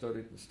 and I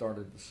started the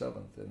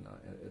 7th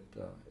at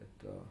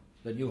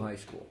the new high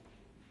school.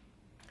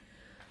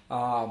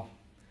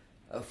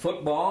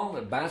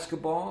 Football,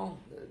 basketball,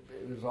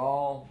 it was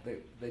all, they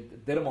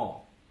did them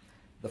all.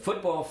 The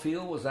football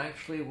field was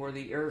actually where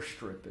the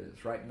airstrip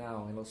is right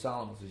now in Los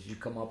Alamos as you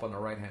come up on the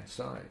right-hand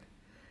side.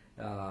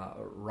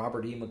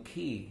 Robert E.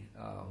 McKee,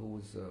 who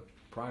was the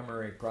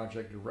primary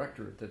project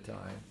director at the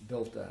time,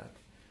 built that.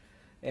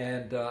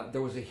 And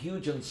there was a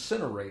huge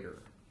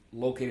incinerator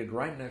located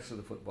right next to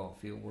the football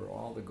field where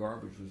all the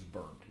garbage was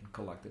burnt and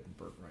collected and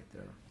burnt right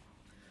there.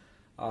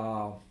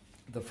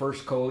 The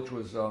first coach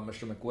was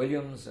Mr.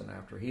 McWilliams, and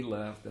after he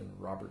left, and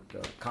Robert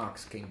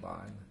Cox came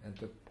by and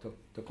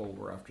took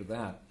over after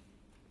that.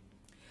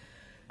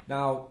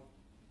 Now,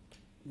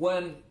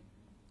 when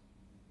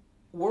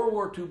World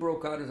War II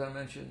broke out, as I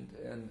mentioned,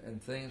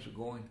 and things were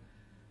going,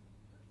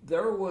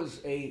 there was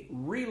a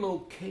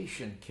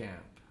relocation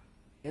camp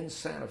in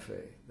Santa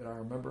Fe that I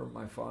remember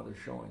my father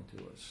showing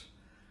to us,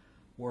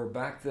 where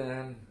back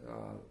then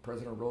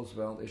President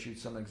Roosevelt issued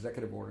some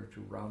executive order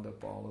to round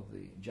up all of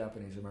the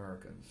Japanese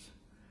Americans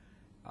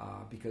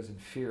because in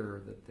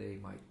fear that they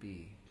might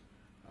be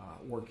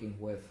working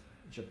with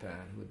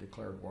Japan, who had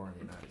declared war on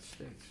the United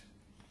States.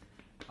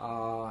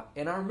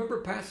 And I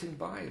remember passing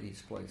by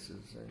these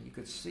places, and you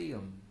could see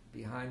them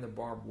behind the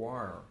barbed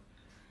wire.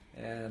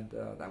 And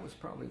that was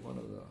probably one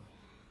of the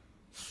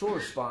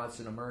sore spots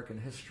in American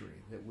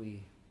history that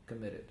we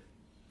committed.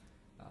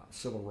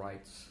 Civil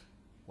rights,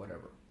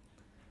 whatever.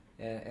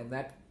 And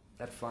that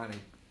finally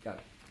got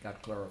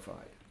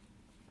clarified.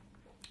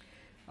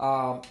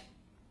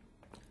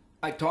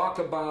 I talk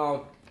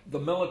about the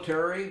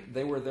military.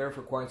 They were there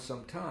for quite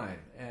some time.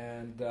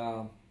 And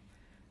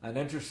an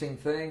interesting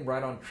thing,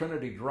 right on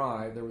Trinity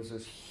Drive, there was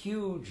this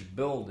huge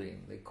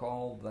building they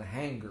called the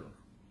hangar.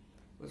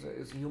 It was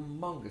a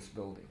humongous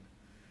building.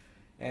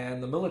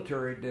 And the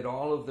military did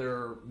all of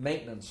their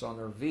maintenance on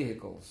their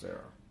vehicles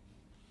there.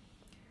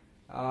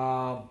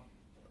 On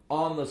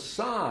the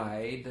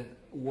side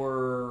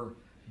were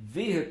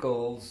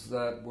vehicles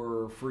that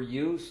were for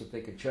use, that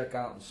they could check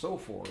out and so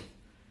forth.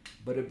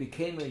 But it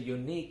became a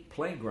unique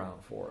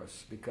playground for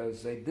us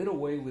because they did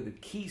away with the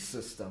key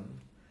system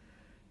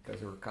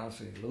because they were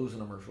constantly losing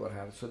them or what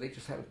have you. So they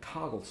just had a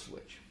toggle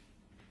switch.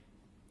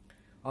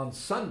 On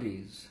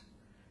Sundays,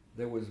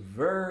 there was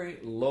very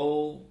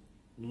little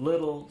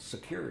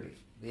security.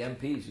 The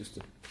MPs used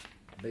to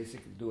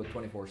basically do it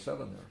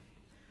 24/7 there.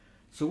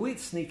 So we'd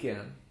sneak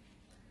in,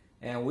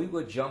 and we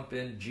would jump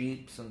in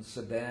Jeeps and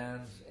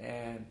sedans,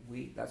 and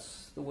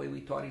that's the way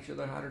we taught each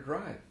other how to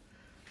drive.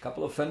 A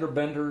couple of fender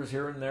benders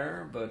here and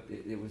there, but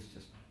it was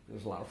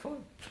a lot of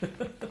fun.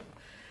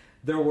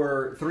 There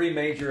were 3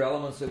 major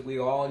elements that we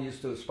all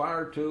used to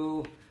aspire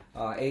to.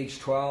 Age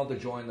 12 to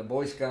join the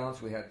Boy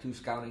Scouts. We had 2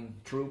 scouting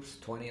troops,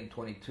 20 and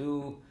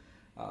 22.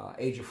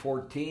 Age of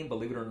 14,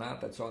 believe it or not,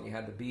 that's all you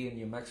had to be in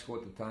New Mexico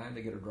at the time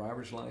to get a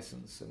driver's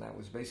license. And that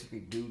was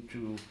basically due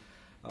to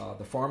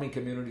the farming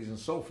communities and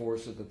so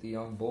forth, so that the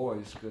young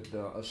boys could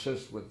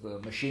assist with the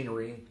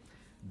machinery,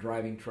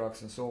 driving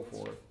trucks and so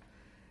forth.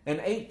 And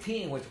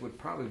 18, which would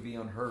probably be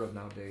unheard of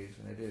nowadays,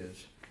 and it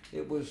is,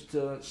 it was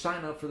to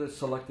sign up for the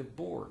selective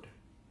board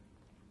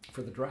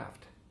for the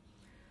draft.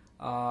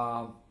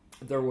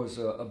 There was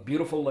a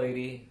beautiful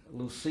lady,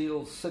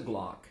 Lucille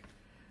Siglock,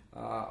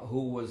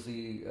 who was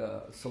the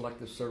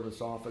selective service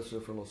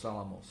officer for Los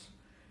Alamos.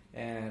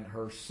 And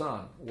her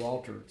son,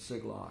 Walter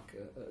Siglock,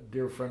 a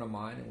dear friend of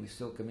mine, and we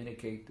still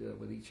communicate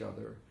with each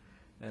other,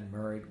 and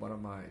married one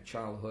of my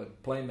childhood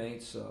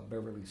playmates,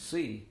 Beverly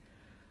C.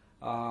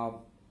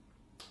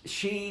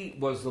 She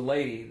was the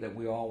lady that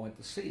we all went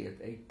to see at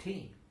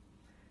 18.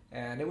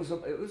 And it was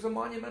a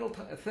monumental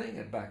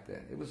thing back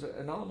then. It was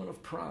an element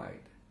of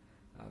pride.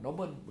 No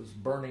one was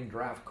burning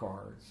draft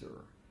cards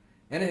or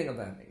anything of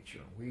that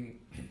nature.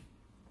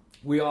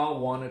 We all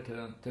wanted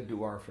to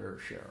do our fair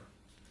share.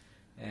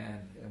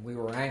 And we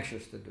were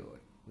anxious to do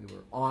it. We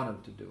were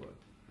honored to do it.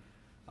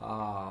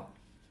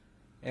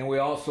 And we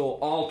also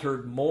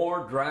altered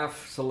more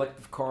draft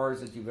selective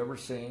cards that you've ever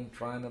seen,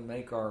 trying to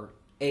make our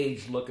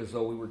age look as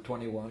though we were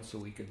 21 so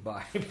we could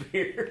buy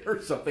beer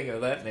or something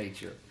of that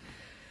nature.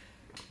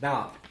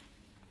 Now,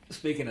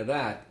 speaking of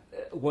that,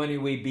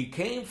 when we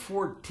became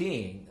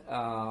 14,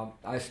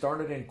 I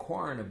started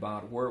inquiring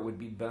about where it would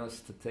be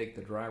best to take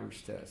the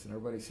driver's test. And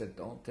everybody said,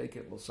 don't take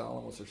it Los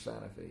Alamos or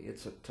Santa Fe.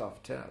 It's a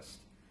tough test.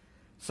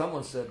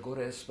 Someone said, go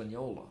to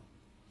Espanola.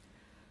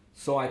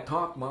 So I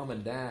talked Mom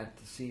and Dad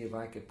to see if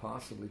I could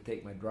possibly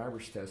take my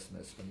driver's test in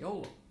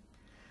Espanola.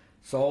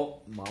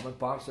 So Mom and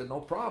Pop said,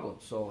 no problem.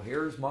 So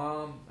here's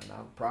Mom, and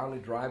I'm proudly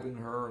driving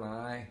her and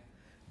I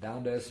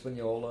down to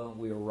Espanola.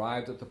 We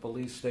arrived at the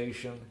police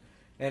station,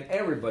 And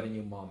everybody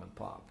knew Mom and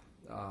Pop.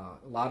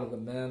 A lot of the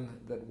men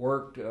that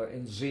worked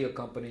in Zia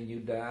Company knew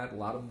Dad. A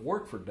lot of them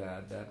worked for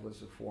Dad. Dad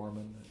was a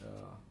foreman.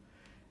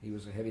 He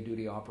was a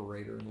heavy-duty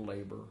operator in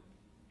labor.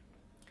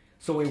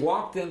 So we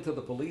walked into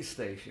the police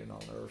station.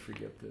 I'll never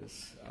forget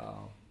this.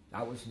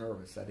 I was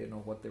nervous. I didn't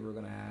know what they were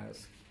going to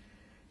ask.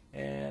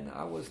 And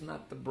I was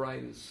not the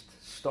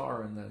brightest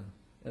star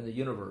in the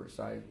universe.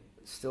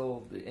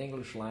 The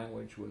English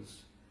language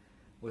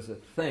was a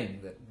thing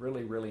that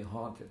really, really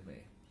haunted me.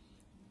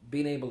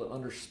 Being able to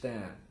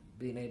understand,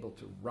 being able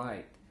to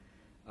write,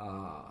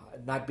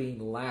 not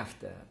being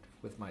laughed at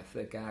with my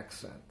thick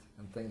accent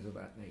and things of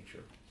that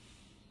nature.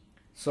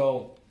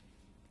 So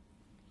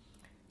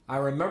I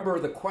remember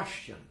the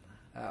question.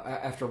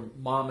 After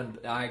Mom and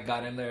I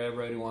got in there,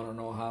 everybody wanted to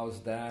know, how's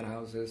Dad,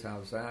 how's this,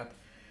 how's that?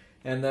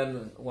 And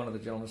then one of the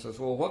gentlemen says,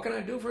 well, what can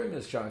I do for you,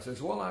 Miss Chavez? I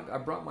says, well, I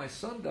brought my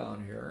son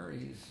down here.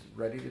 He's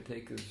ready to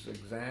take his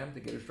exam to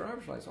get his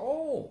driver's license.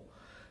 Oh,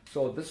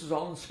 so this is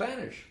all in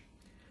Spanish.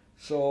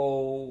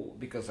 So,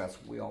 because that's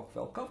what we all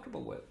felt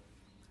comfortable with.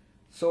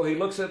 So he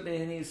looks at me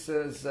and he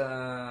says,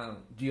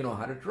 do you know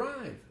how to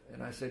drive?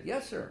 And I said,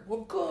 yes, sir.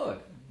 Well, good.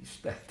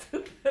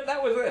 And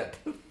that was it.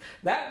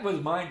 That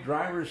was my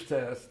driver's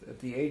test at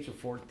the age of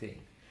 14.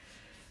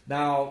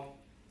 Now,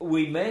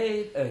 we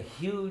made a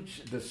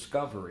huge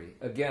discovery,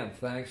 again,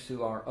 thanks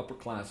to our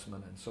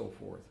upperclassmen and so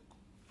forth.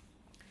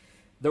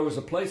 There was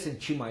a place in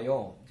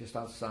Chimayo, just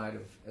outside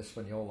of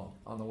Espanola,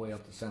 on the way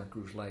up to Santa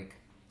Cruz Lake,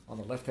 on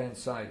the left-hand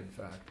side, in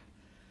fact,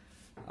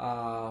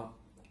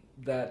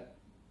 that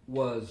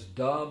was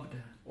dubbed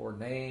or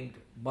named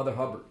Mother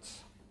Hubbard's.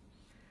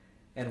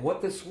 And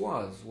what this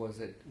was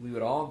that we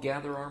would all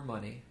gather our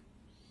money,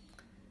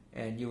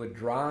 and you would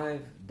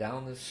drive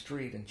down the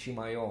street in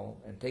Chimayo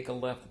and take a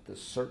left at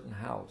this certain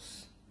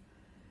house,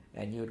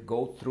 and you would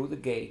go through the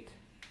gate,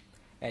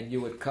 and you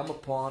would come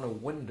upon a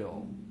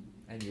window,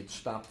 and you'd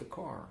stop the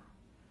car.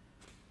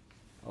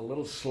 A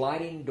little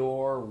sliding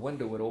door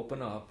window would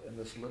open up, and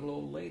this little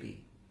old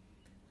lady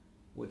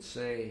would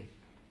say,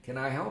 can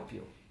I help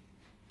you?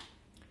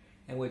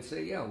 And we'd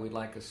say, yeah, we'd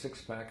like a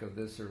six-pack of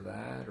this or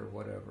that or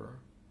whatever.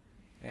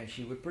 And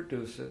she would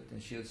produce it,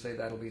 and she would say,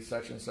 that'll be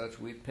such and such.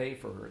 We'd pay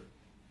for it.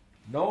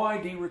 No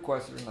ID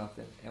requested or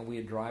nothing. And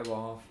we'd drive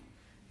off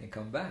and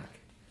come back.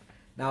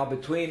 Now,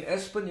 between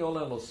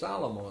Espanola and Los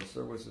Alamos,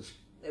 there was this,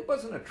 it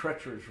wasn't a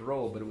treacherous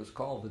road, but it was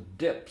called the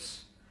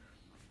dips.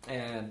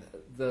 And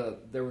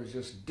there was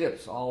just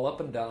dips all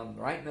up and down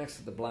right next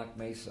to the Black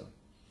Mesa.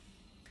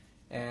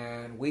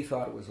 And we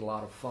thought it was a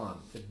lot of fun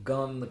to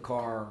gun the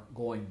car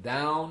going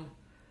down,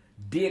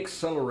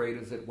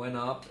 deaccelerate as it went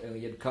up, and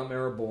he'd come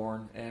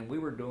airborne, and we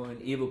were doing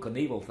Evel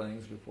Knievel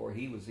things before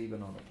he was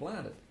even on the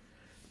planet.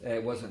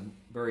 It wasn't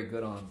very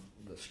good on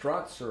the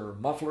struts or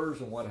mufflers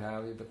and what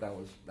have you, but that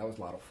was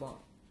a lot of fun.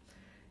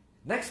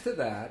 Next to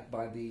that,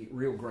 by the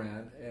Rio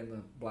Grande and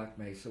the Black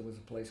Mesa, was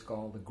a place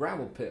called the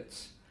Gravel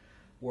Pits,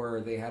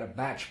 where they had a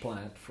batch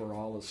plant for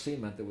all the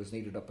cement that was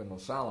needed up in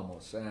Los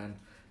Alamos. And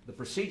the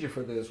procedure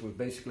for this was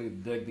basically to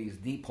dig these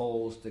deep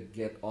holes to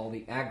get all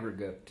the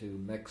aggregate to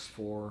mix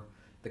for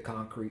the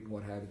concrete and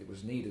what have you that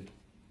was needed.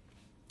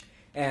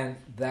 And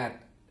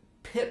that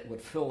pit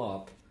would fill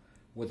up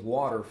with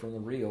water from the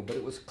Rio, but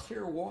it was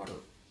clear water,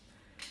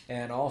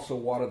 and also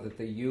water that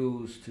they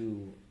used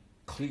to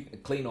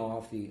clean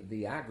off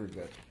the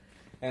aggregate.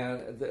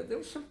 And there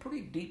was some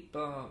pretty deep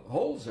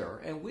holes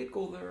there, and we'd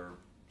go there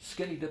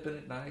skinny dipping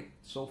at night,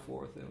 so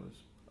forth. It was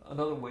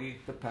another way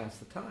to pass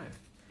the time.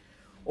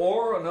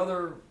 Or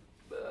another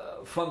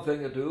fun thing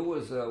to do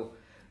was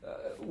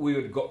we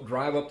would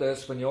drive up to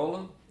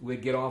Espanola.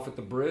 We'd get off at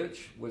the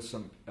bridge with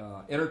some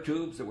inner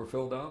tubes that were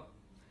filled up.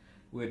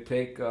 We'd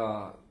take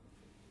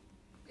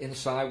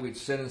inside, we'd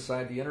sit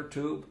inside the inner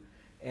tube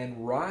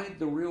and ride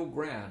the Rio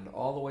Grande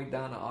all the way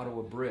down to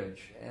Ottawa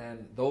Bridge.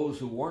 And those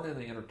who weren't in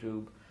the inner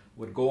tube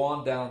would go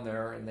on down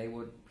there, and they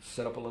would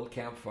set up a little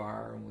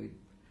campfire. And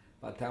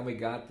by the time we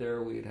got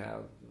there, we'd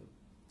have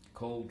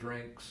cold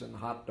drinks and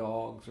hot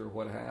dogs or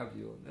what have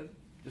you. And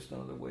just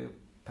another way of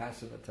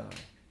passing the time.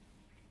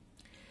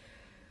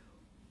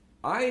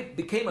 I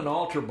became an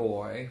altar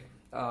boy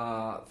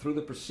through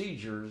the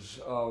procedures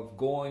of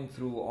going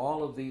through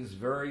all of these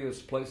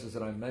various places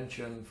that I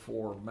mentioned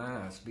for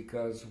Mass,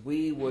 because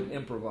we would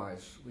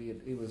improvise.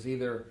 It was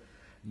either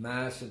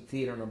Mass at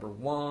Theater Number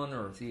 1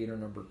 or Theater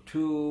Number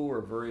 2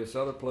 or various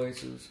other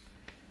places.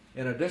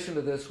 In addition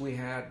to this, we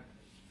had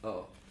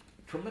a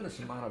tremendous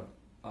amount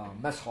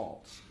of mess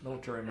halls,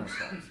 military mess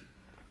halls.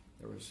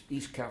 There was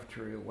East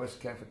Cafeteria, West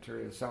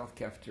Cafeteria, South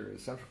Cafeteria,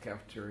 Central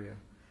Cafeteria.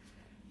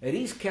 At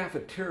East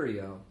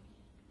Cafeteria,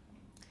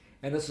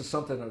 and this is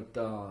something that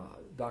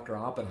Dr.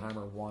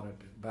 Oppenheimer wanted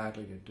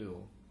badly to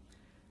do,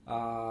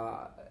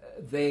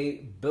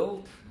 they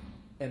built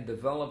and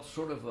developed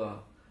sort of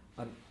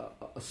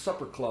a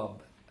supper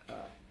club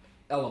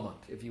element,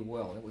 if you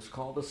will. It was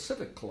called a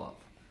civic club.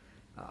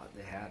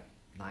 They had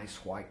nice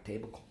white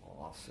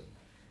tablecloths, and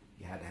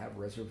you had to have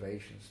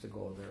reservations to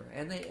go there.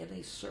 And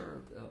they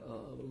served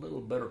a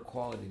little better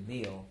quality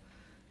meal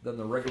than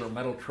the regular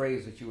metal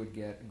trays that you would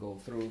get and go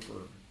through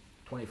for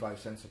 25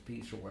 cents a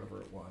piece or whatever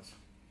it was.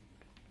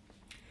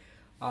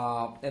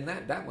 And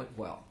that went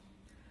well.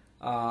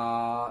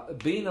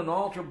 Being an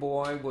altar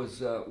boy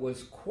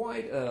was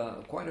quite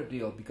a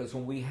deal, because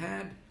when we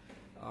had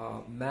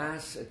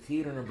Mass at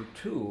Theater Number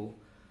 2,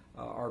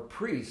 our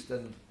priest,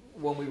 and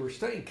when we were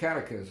studying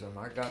catechism,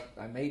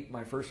 I made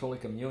my first Holy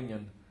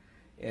Communion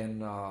in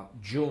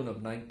June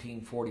of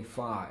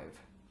 1945,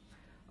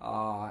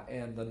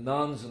 and the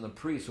nuns and the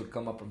priests would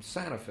come up from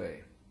Santa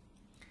Fe,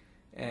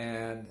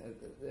 and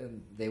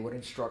they would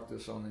instruct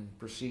us on the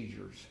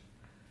procedures.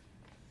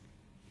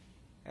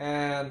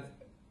 And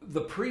the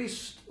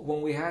priest,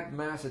 when we had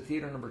Mass at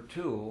Theater Number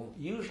 2,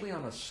 usually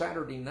on a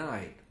Saturday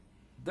night,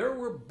 there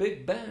were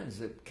big bands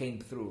that came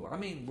through. I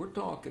mean, we're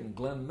talking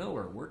Glenn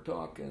Miller, we're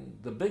talking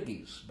the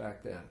biggies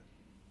back then.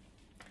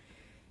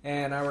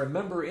 And I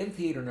remember in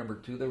Theater Number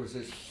 2, there was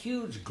this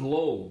huge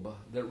globe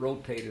that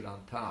rotated on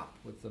top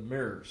with the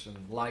mirrors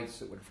and lights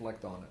that would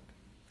reflect on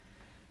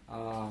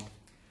it.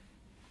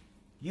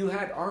 You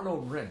had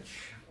Arnold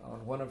Wrench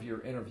on one of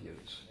your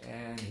interviews,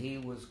 and he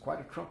was quite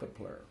a trumpet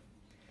player.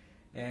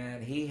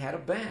 And he had a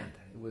band.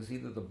 It was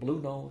either the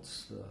Blue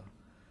Notes, the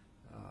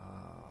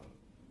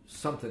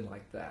something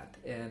like that,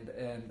 and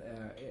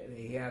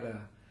he had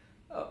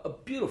a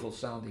beautiful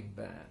sounding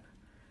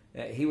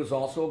band. He was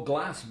also a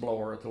glass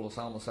blower at the Los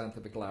Alamos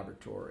Scientific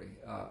Laboratory,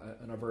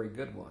 and a very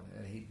good one.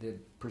 And he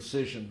did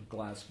precision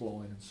glass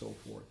blowing and so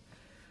forth.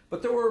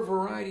 But there were a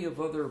variety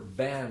of other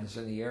bands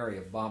in the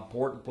area. Bob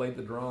Porton played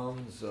the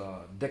drums.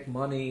 Dick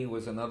Money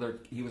was another.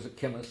 He was a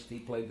chemist. He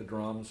played the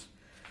drums.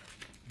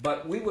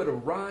 But we would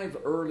arrive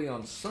early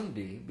on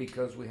Sunday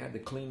because we had to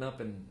clean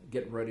up and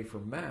get ready for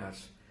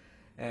Mass,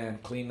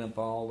 and clean up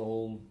all the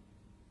old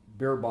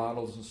beer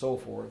bottles and so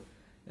forth.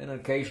 And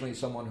occasionally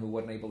someone who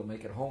wasn't able to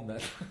make it home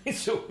that night,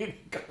 so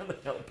we'd kind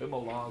of help him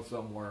along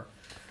somewhere.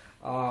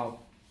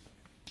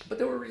 But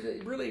there were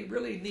really,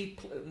 really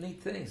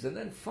neat things. And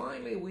then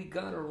finally we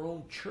got our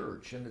own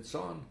church, and it's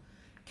on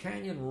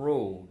Canyon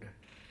Road.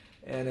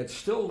 And it's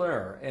still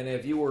there. And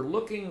if you were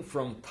looking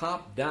from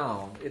top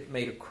down, it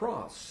made a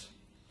cross.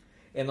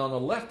 And on the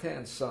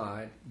left-hand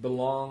side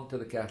belonged to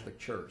the Catholic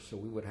Church. So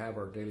we would have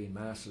our daily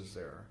masses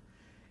there.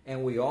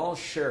 And we all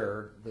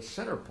shared the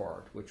center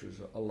part, which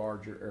was a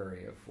larger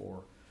area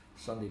for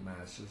Sunday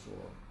masses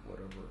or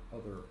whatever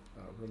other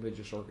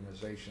religious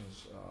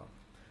organizations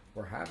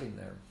were having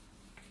there.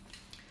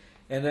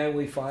 And then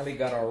we finally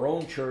got our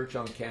own church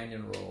on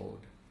Canyon Road.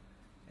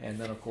 And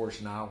then, of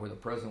course, now where the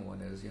present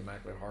one is, the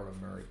Immaculate Heart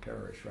of Mary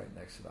Parish, right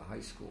next to the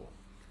high school.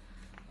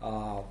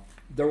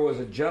 There was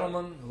a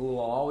gentleman who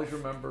I'll always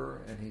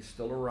remember, and he's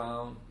still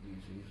around.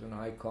 He's an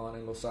icon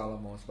in Los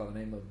Alamos by the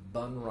name of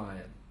Bun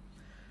Ryan.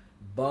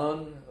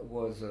 Bun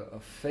was a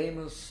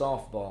famous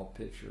softball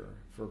pitcher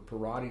for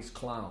Parati's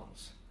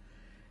Clowns.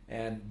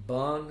 And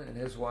Bun and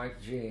his wife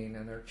Jean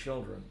and their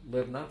children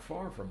lived not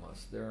far from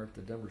us. They're at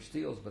the Denver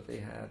Steels, but they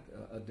had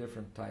a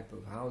different type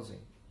of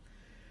housing.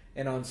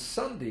 And on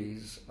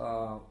Sundays,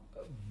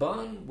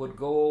 Bun would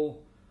go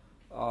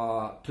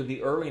to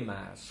the early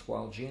Mass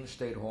while Jean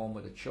stayed home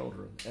with the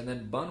children. And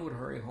then Bun would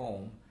hurry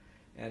home,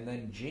 and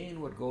then Jean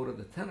would go to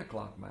the 10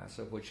 o'clock Mass,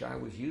 of which I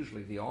was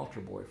usually the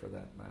altar boy for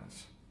that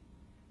Mass.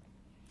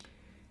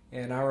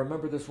 And I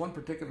remember this one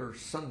particular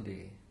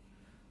Sunday,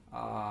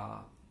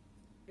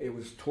 it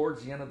was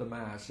towards the end of the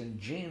Mass, and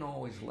Jean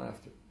always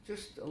left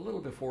just a little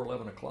before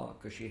 11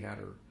 o'clock because she had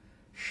her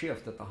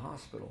shift at the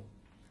hospital.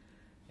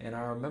 And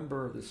I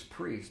remember this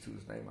priest,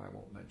 whose name I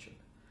won't mention,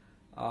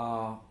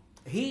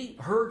 he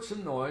heard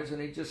some noise,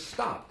 and he just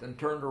stopped and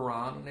turned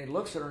around, and he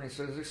looks at her and he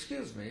says,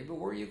 "Excuse me, but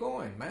where are you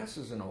going? Mass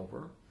isn't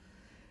over."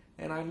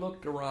 And I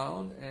looked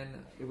around,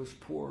 and it was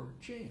poor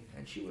Jean,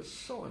 and she was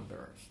so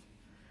embarrassed.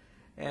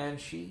 And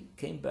she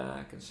came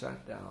back and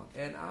sat down,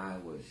 and I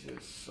was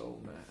just so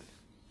mad.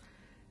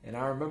 And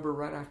I remember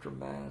right after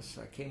Mass,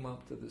 I came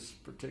up to this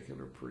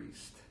particular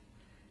priest,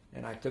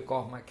 and I took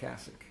off my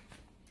cassock,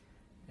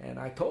 and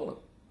I told him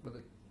with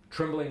a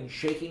trembling,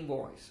 shaking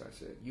voice, I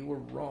said, "You were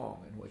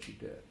wrong in what you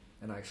did."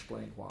 And I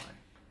explained why.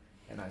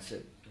 And I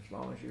said, "As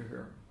long as you're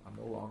here, I'm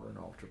no longer an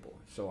altar boy."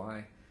 So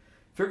I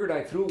figured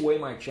I threw away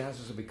my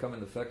chances of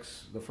becoming the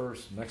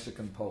first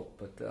Mexican pope.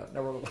 But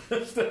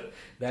nevertheless,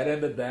 that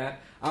ended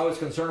that. I was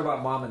concerned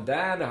about Mom and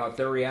Dad, how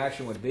their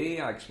reaction would be.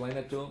 I explained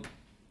it to them.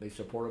 They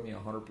supported me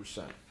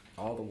 100%,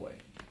 all the way.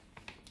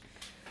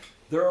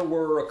 There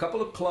were a couple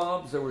of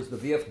clubs. There was the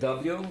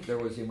VFW. There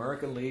was the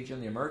American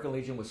Legion. The American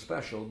Legion was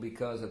special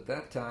because at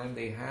that time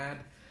they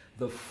had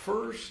the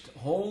first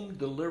home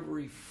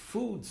delivery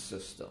food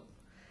system.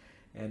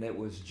 And it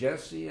was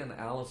Jesse and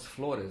Alice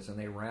Flores, and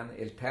they ran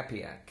El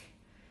Tapiac.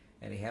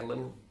 And he had a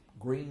little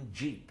green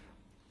Jeep.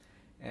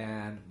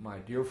 And my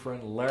dear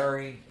friend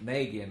Larry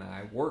Nagy and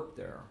I worked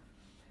there.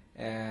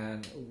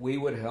 And we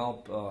would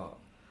help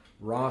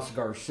Ross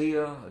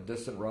Garcia, a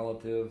distant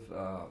relative,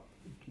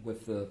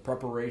 with the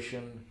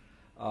preparation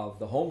of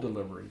the home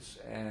deliveries.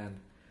 And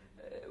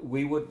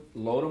we would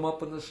load them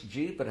up in this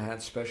Jeep. It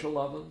had special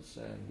ovens,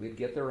 and we'd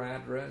get their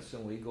address,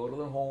 and we'd go to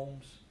their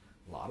homes,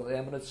 a lot of the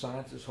eminent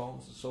scientists'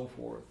 homes and so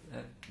forth,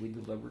 and we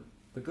delivered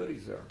the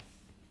goodies there.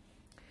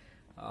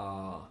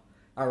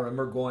 I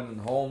remember going in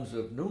homes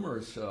of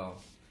numerous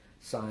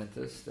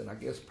scientists, and I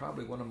guess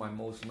probably one of my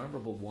most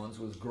memorable ones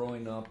was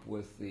growing up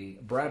with the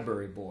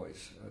Bradbury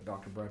boys,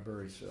 Dr.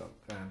 Bradbury's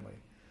family,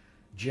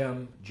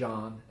 Jim,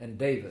 John, and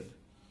David.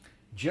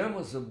 Jim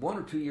was 1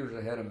 or 2 years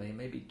ahead of me,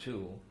 maybe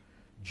 2.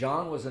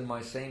 John was in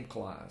my same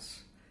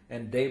class,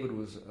 and David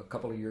was a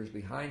couple of years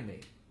behind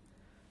me.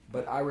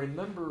 But I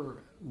remember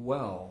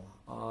well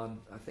on,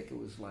 I think it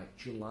was like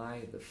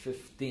July the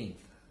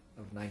 15th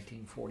of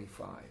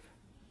 1945.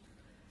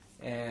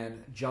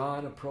 And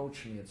John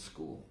approached me at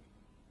school.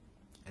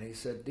 And he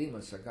said,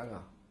 Dimas, I got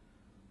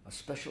a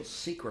special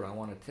secret I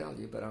want to tell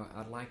you, but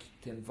I'd like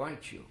to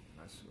invite you.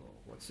 And I said, well,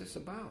 what's this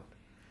about?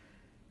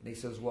 And he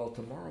says, well,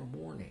 tomorrow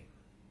morning,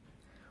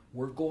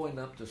 we're going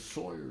up to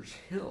Sawyer's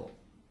Hill.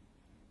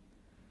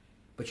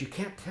 But you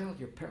can't tell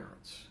your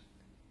parents.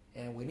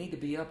 And we need to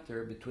be up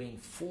there between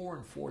 4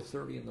 and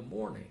 4:30 in the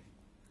morning.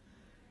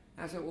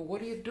 I said, well,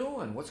 what are you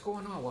doing? What's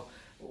going on? Well,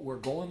 we're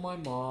going with my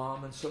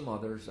mom and some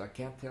others. I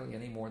can't tell you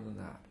any more than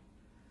that.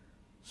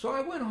 So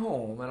I went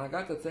home and I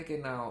got to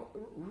thinking, now,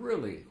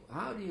 really,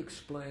 how do you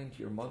explain to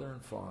your mother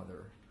and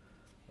father,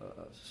 an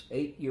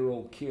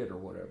 8-year-old kid or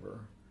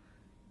whatever,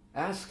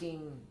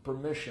 asking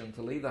permission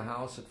to leave the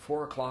house at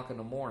 4 o'clock in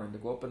the morning to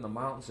go up in the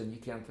mountains and you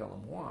can't tell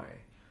them why?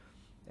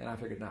 And I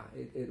figured, now,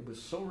 it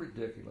was so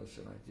ridiculous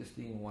and I just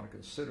didn't even want to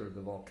consider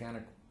the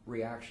volcanic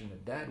reaction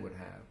that Dad would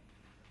have.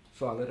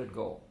 So I let it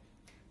go.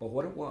 But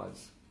what it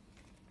was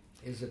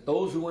is that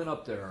those who went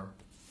up there,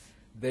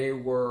 they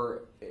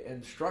were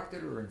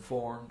instructed or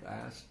informed,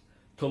 asked,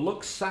 to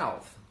look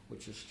south,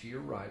 which is to your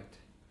right,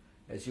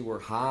 as you were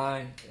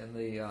high in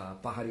the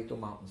Pajarito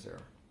Mountains there.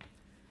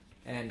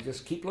 And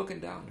just keep looking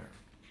down there.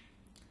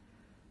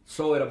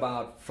 So at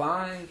about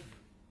 5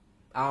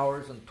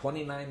 hours and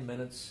 29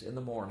 minutes in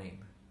the morning,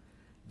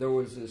 there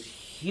was this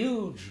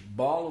huge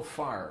ball of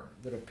fire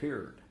that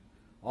appeared.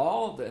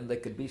 And they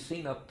could be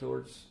seen up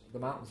towards the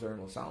mountains there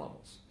in Los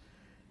Alamos.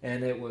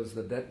 And it was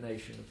the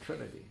detonation of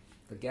Trinity,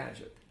 the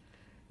gadget.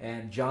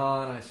 And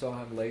John, I saw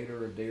him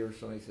later, a day or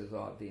so, and he says,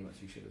 oh,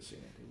 Dimas, you should have seen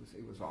it.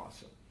 It was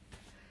awesome.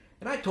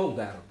 And I told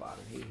Dad about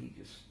it. He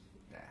just,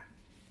 nah.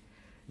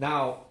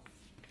 Now,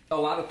 a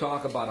lot of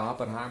talk about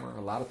Oppenheimer,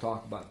 a lot of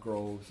talk about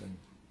Groves, and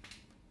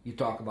you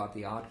talk about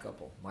the odd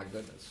couple. My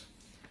goodness.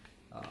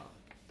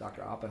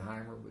 Dr.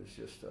 Oppenheimer was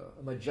just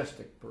a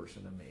majestic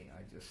person to me.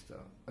 I just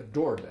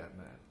adored that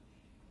man.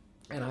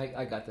 And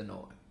I got to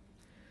know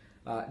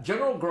him.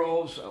 General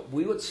Groves,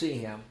 we would see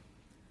him.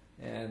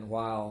 And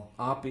while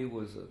Oppie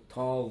was a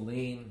tall,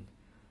 lean,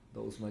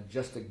 those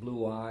majestic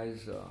blue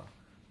eyes,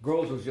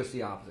 Groves was just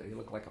the opposite. He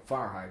looked like a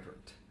fire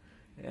hydrant.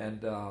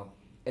 And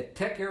at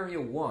Tech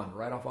Area 1,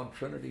 right off on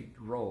Trinity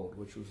Road,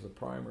 which was the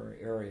primary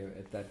area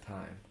at that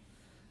time,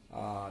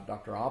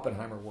 Dr.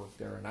 Oppenheimer worked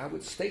there. And I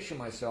would station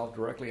myself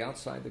directly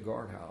outside the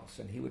guardhouse,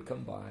 and he would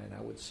come by, and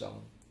I would sell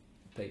him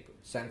paper,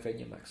 Santa Fe,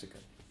 New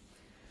Mexican.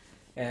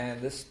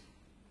 And this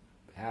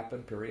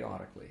happened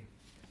periodically.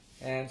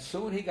 And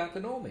soon he got to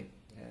know me.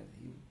 And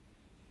he'd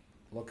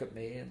look at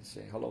me and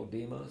say, hello,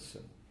 Dimas,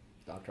 and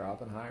Dr.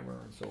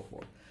 Oppenheimer, and so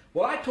forth.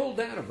 Well, I told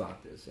Dad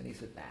about this, and he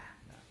said, nah.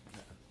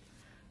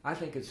 I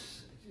think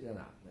it's, you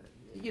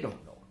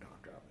don't know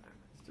Dr. Oppenheimer.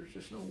 There's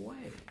just no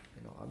way.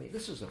 I mean,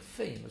 this is a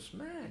famous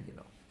man,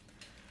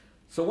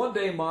 So one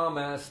day, Mom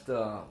asked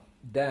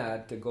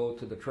Dad to go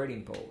to the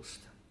trading post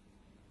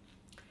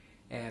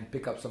and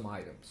pick up some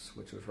items,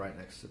 which was right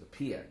next to the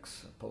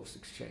PX, post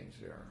exchange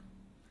there.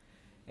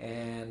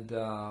 And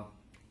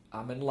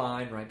I'm in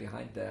line right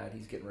behind Dad.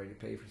 He's getting ready to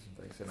pay for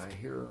some things. And I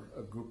hear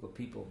a group of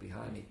people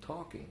behind me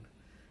talking.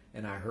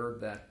 And I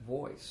heard that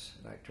voice.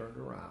 And I turned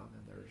around.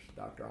 And there's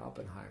Dr.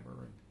 Oppenheimer.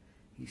 And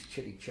he's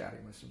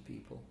chitty-chatting with some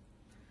people.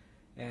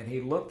 And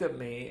he looked at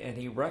me. And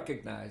he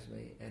recognized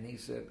me. And he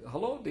said,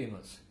 hello,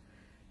 Dimas.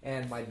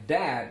 And my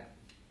dad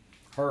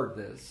heard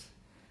this.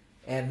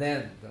 And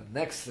then the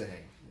next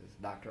thing is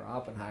Dr.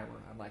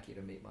 Oppenheimer. I'd like you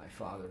to meet my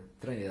father,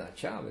 Trinity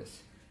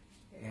Chavez.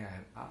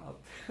 And I'll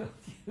tell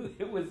you,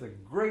 it was the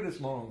greatest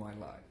moment of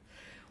my life.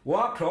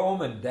 Walked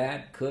home and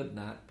Dad could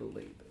not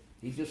believe it.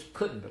 He just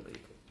couldn't believe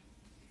it.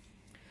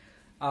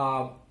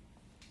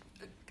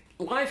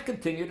 Life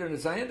continued, and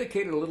as I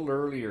indicated a little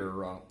earlier,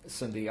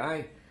 Cindy,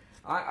 I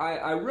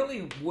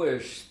really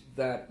wish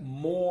that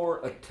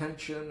more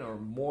attention or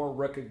more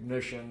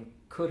recognition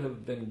could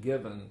have been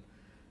given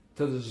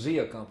to the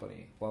Zia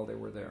Company while they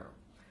were there.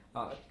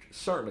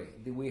 Certainly,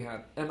 we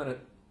had eminent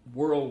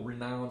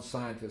world-renowned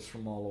scientists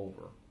from all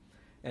over.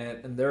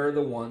 And they're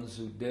the ones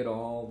who did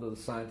all the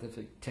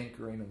scientific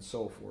tinkering and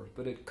so forth.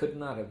 But it could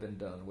not have been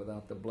done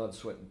without the blood,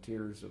 sweat, and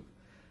tears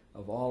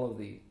of all of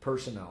the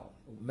personnel,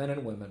 men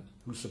and women,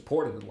 who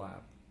supported the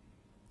lab.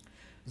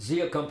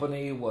 Zia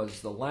Company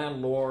was the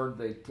landlord.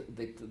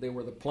 They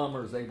were the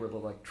plumbers. They were the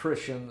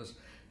electricians.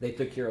 They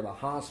took care of the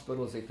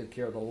hospitals. They took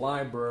care of the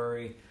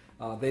library.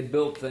 They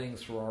built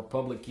things for our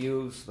public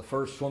use. The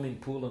first swimming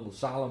pool in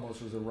Los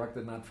Alamos was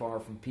erected not far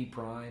from P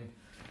Prime.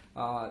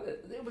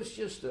 It was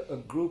just a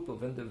group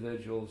of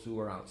individuals who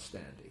were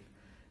outstanding.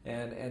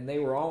 and they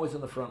were always in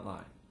the front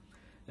line.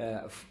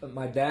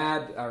 My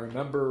dad, I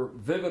remember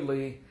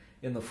vividly,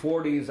 in the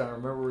 40s, I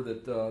remember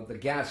that the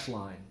gas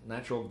line,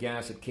 natural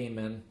gas that came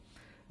in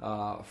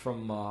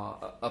from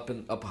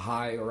up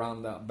high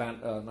around the,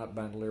 not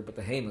Bandelier, but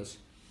the Jemez,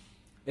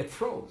 it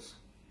froze.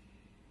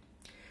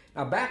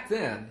 Now back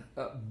then,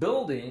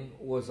 building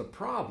was a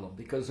problem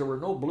because there were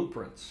no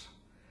blueprints.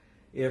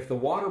 If the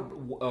water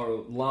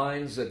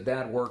lines that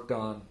Dad worked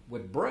on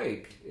would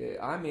break,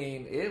 I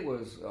mean, it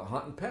was a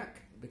hunt and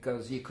peck,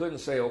 because you couldn't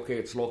say, okay,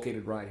 it's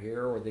located right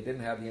here, or they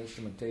didn't have the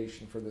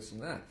instrumentation for this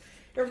and that.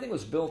 Everything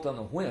was built on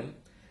a whim,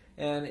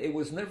 and it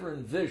was never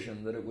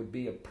envisioned that it would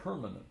be a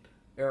permanent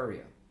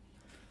area.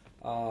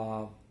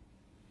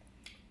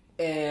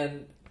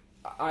 And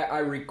I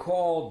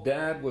recall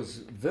Dad was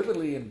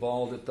vividly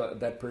involved at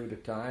that period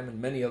of time, and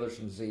many others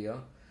from Zia.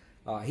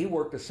 He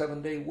worked a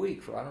 7-day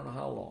week for I don't know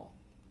how long.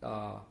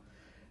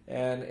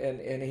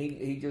 And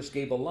he just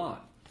gave a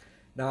lot.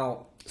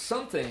 Now,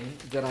 something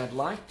that I'd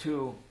like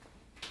to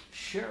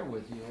share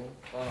with you,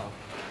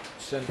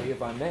 Cindy,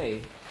 if I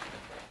may,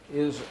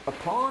 is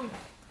upon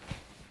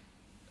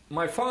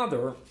my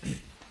father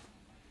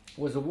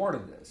was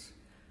awarded this.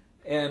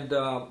 And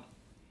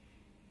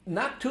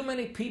not too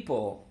many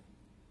people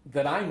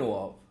that I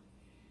know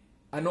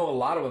a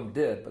lot of them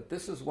did, but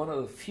this is one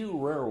of the few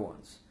rare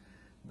ones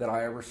that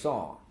I ever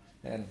saw.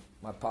 And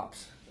my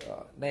pop's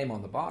name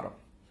on the bottom.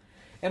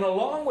 And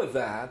along with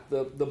that,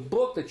 the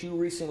book that you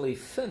recently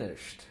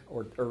finished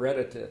or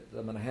edited,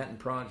 the Manhattan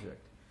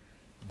Project,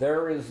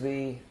 there is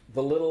the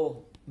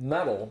little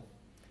medal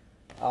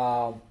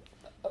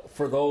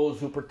for those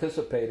who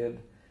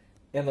participated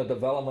in the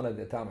development of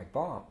the atomic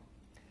bomb.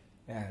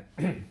 And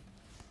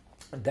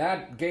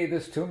Dad gave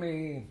this to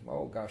me,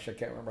 oh gosh, I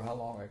can't remember how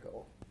long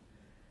ago.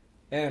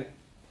 And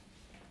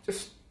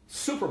just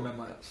super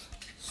mementos.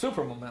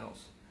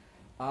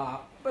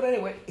 But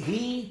anyway,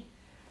 he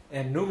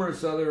and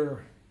numerous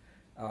other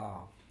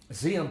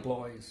Z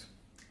employees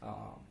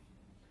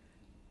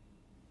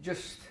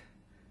just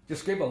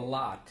gave a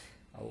lot.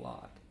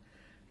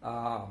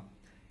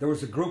 There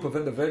was a group of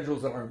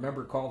individuals that I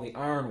remember called the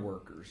Iron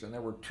Workers, and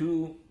there were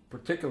two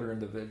particular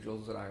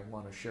individuals that I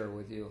want to share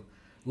with you.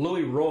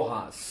 Louis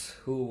Rojas,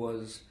 who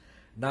was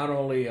not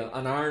only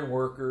an iron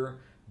worker,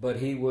 but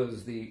he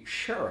was the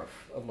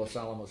sheriff of Los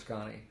Alamos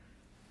County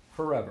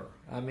forever.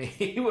 I mean,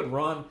 he would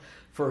run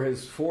for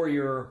his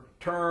 4-year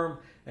term,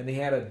 and he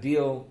had a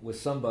deal with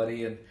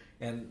somebody,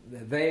 and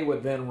they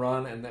would then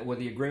run, and with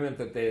the agreement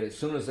that as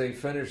soon as they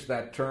finished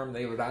that term,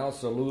 they would out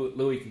so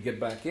Louis could get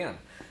back in.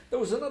 There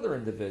was another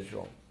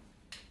individual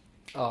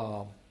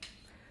who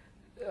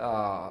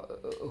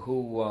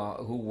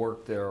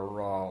worked there,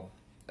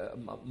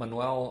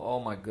 Manuel. Oh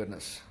my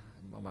goodness,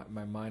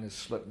 my mind has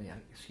slipped me.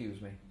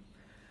 Excuse me.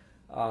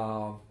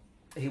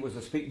 He was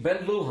a speaker.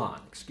 Ben Lujan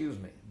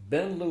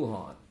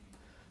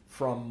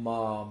from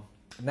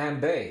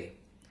Nambay.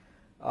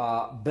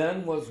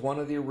 Ben was one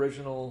of the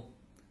original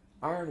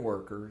iron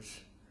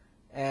workers,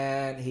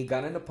 and he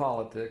got into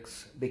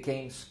politics,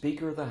 became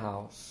Speaker of the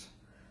House,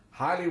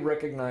 highly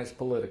recognized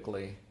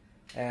politically,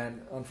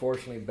 and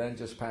unfortunately Ben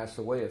just passed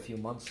away a few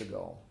months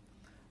ago.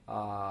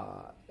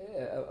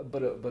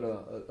 But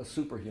a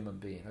superhuman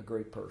being, a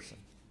great person.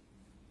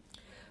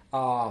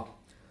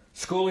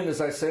 Schooling, as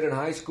I said, in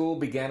high school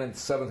began in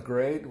 7th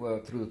grade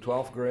through the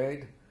 12th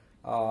grade.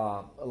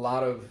 A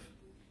lot of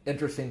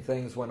interesting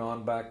things went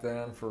on back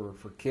then for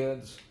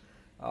kids.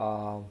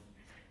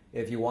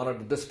 If you wanted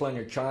to discipline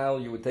your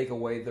child, you would take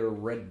away their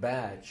red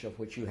badge, of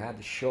which you had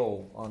to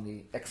show on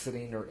the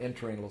exiting or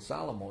entering Los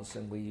Alamos,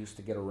 and we used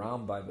to get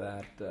around by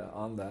that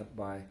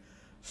by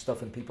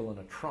stuffing people in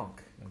a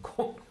trunk and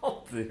going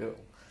home to the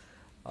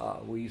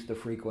we used to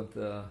frequent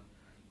the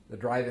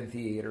drive-in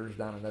theaters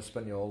down in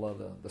Espanola,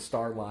 the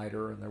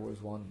Starlighter, and there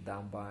was one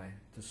down by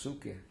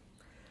Tesuque.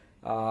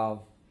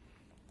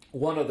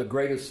 One of the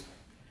greatest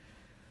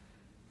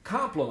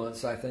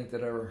compliments I think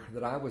that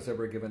I was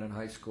ever given in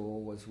high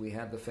school was we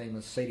had the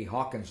famous Sadie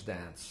Hawkins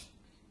dance,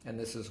 and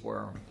this is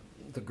where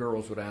the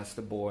girls would ask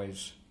the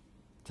boys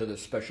to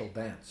this special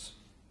dance.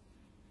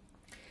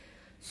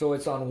 So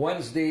it's on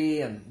Wednesday,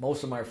 and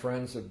most of my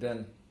friends have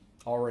been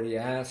already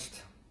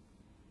asked,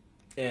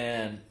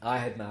 and I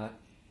had not.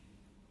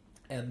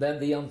 And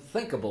then the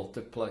unthinkable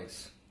took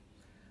place.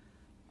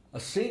 A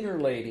senior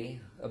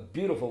lady, a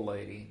beautiful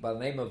lady by the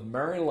name of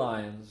Mary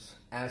Lyons,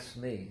 asked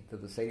me to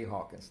the Sadie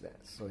Hawkins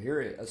dance. So here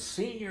is a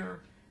senior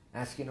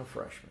asking a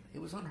freshman.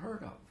 It was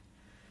unheard of.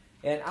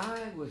 And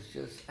I was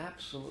just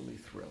absolutely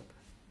thrilled.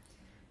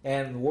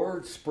 And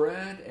word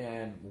spread,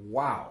 and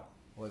wow,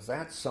 was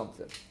that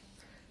something.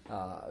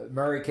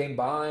 Mary came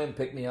by and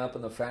picked me up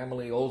in the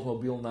family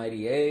Oldsmobile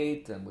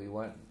 98, and we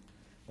went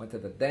to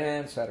the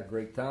dance, had a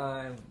great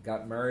time,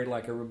 got married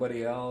like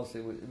everybody else.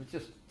 It was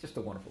just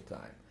a wonderful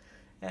time.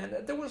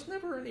 And there was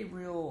never any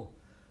real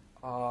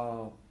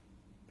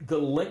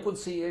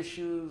delinquency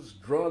issues,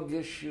 drug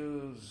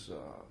issues,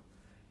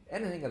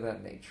 anything of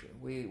that nature.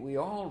 We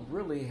all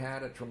really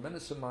had a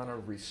tremendous amount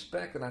of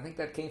respect, and I think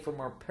that came from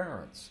our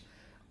parents.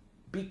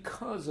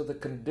 because of the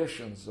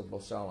conditions of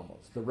Los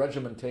Alamos, the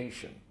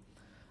regimentation,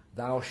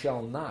 thou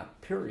shalt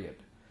not, period.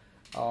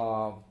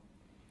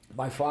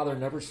 My father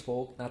never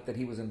spoke, not that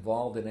he was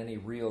involved in any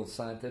real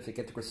scientific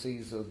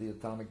intricacies of the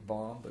atomic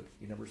bomb, but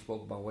he never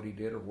spoke about what he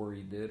did or where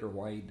he did or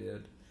why he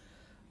did.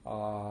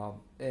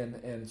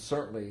 And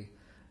certainly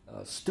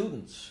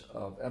students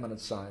of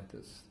eminent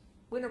scientists,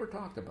 we never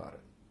talked about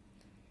it.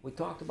 We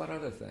talked about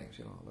other things,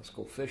 you know, let's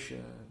go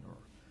fishing or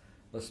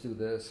let's do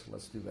this,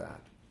 let's do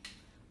that.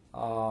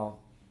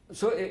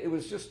 So it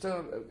was just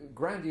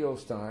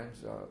grandiose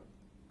times.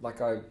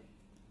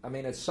 I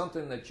mean, it's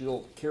something that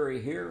you'll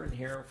carry here and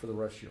here for the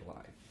rest of your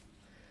life.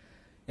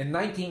 In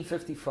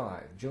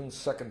 1955, June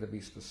 2nd to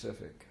be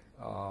specific,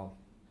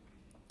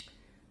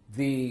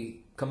 the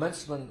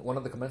commencement, one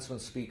of the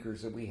commencement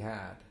speakers that we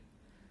had,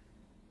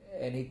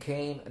 and he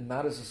came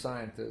not as a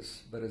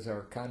scientist, but as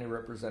our county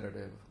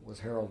representative, was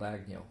Harold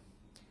Agnew.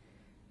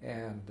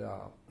 And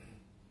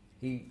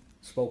he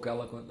spoke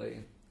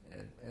eloquently,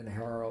 and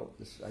Harold,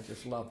 I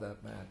just love that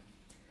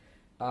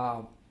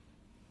man.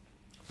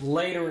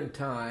 Later in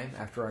time,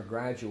 after I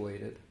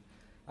graduated,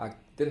 I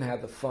didn't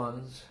have the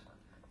funds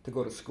to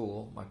go to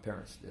school. My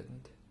parents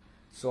didn't.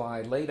 So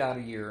I laid out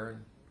a year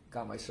and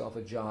got myself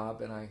a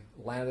job, and I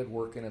landed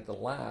working at the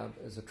lab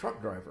as a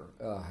truck driver,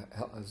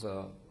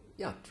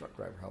 truck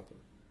driver helper.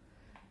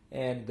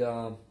 And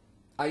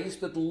I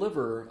used to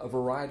deliver a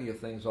variety of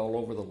things all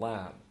over the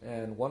lab.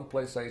 And one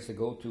place I used to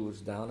go to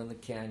was down in the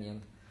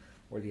canyon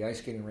where the ice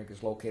skating rink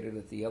is located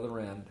at the other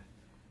end.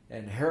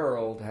 And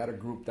Harold had a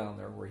group down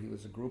there where he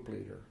was a group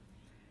leader.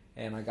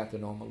 And I got to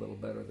know him a little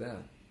better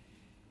then.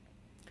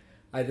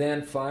 I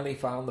then finally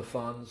found the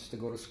funds to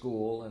go to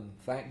school, and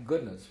thank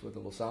goodness for the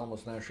Los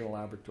Alamos National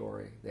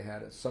Laboratory, they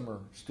had a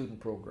summer student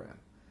program.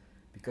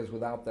 Because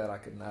without that, I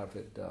could not have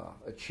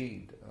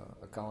achieved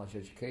a college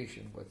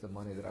education with the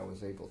money that I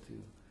was able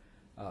to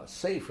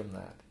save from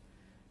that.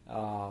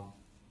 I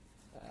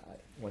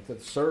went to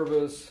the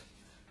service.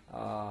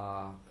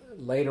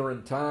 Later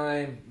in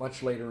time,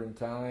 much later in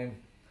time,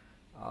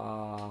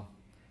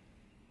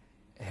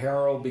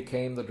 Harold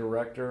became the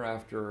director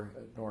after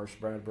Norris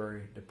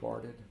Bradbury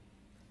departed.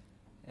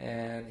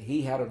 And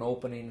he had an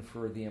opening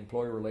for the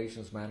employee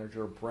relations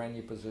manager, a brand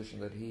new position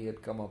that he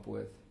had come up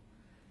with.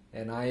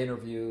 And I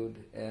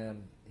interviewed,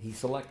 and he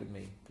selected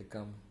me to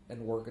come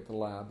and work at the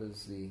lab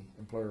as the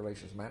employee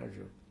relations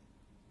manager.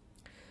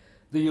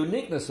 The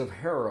uniqueness of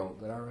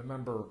Harold that I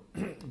remember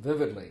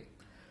vividly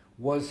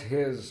was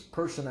his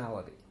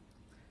personality,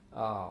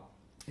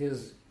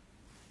 his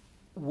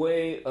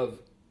way of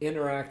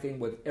interacting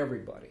with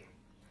everybody.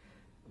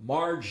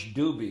 Marge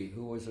Doobie,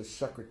 who was a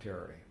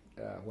secretary,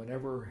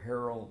 whenever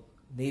Harold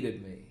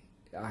needed me,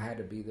 I had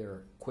to be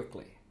there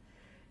quickly.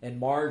 And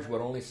Marge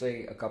would only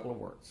say a couple of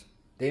words.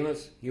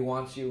 Dimas, he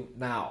wants you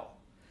now.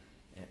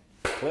 And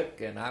click,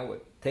 and I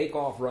would take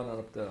off running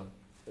up to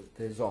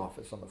his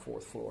office on the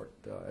 4th floor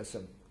at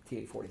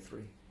SMT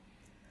 43.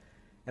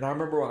 And I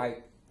remember I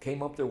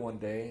came up there one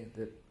day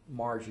that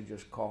Marge had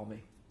just called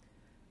me.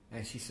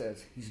 And she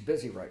says, he's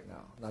busy right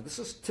now. Now, this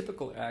is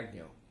typical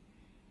Agnew.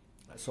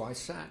 So I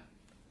sat,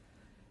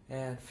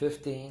 and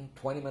 15,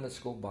 20 minutes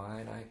go by,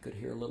 and I could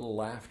hear a little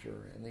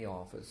laughter in the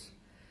office.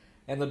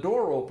 And the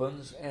door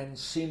opens, and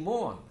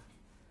Simon,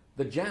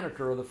 the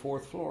janitor of the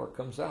 4th floor,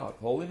 comes out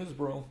holding his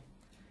broom.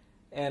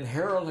 And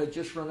Harold had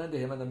just run into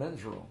him in the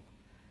men's room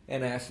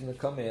and asked him to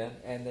come in.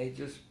 And they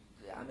just,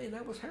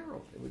 that was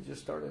Harold. They would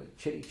just started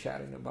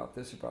chitty-chatting about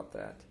this, about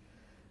that.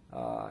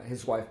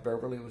 His wife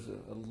Beverly was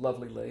a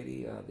lovely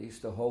lady. They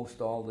used to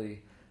host all the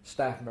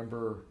staff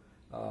member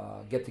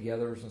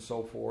get-togethers and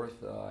so forth.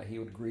 He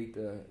would greet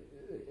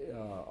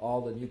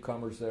all the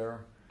newcomers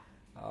there.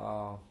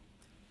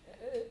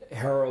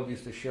 Harold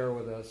used to share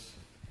with us,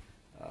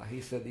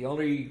 he said the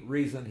only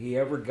reason he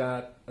ever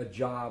got a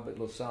job at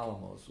Los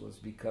Alamos was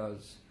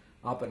because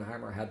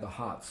Oppenheimer had the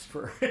hots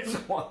for his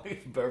wife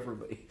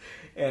Beverly.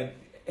 And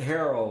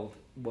Harold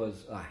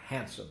was a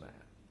handsome man.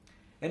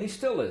 And he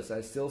still is.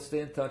 I still stay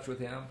in touch with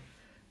him.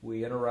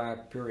 We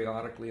interact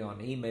periodically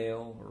on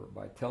email or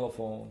by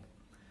telephone.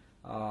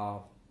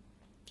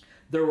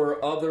 There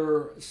were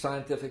other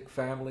scientific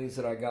families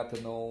that I got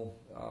to know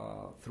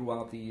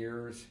throughout the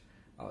years.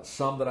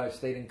 Some that I've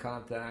stayed in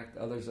contact,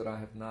 others that I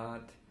have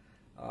not.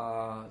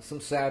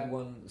 Some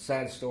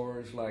sad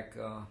stories like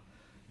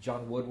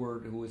John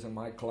Woodward, who was in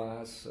my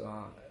class.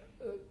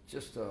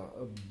 Just a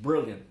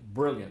brilliant,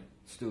 brilliant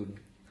student.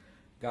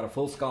 Got a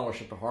full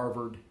scholarship to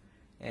Harvard.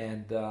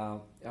 And I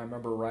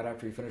remember right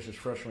after he finished his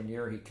freshman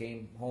year, he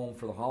came home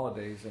for the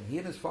holidays, and he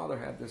and his father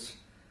had this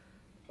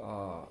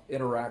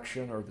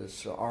interaction or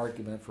this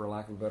argument, for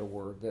lack of a better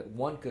word, that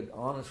one could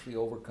honestly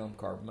overcome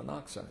carbon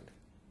monoxide.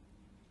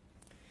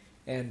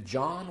 And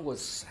John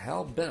was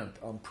hell-bent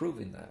on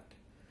proving that.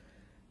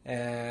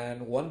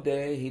 And one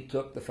day he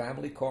took the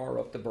family car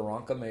up to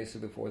Barranca Mesa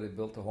before they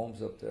built the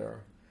homes up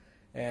there,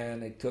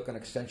 and he took an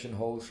extension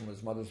hose from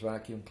his mother's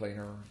vacuum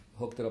cleaner,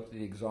 hooked it up to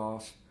the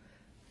exhaust,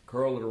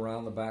 curled it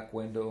around the back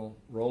window,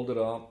 rolled it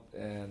up,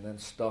 and then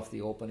stuffed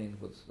the opening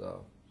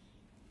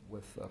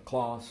with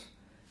cloths,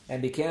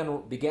 and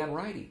began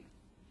writing.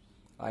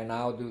 I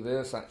now do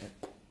this, and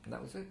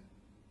that was it.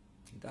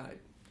 He died.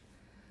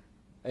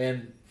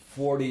 In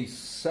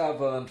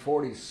 47,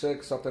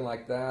 46, something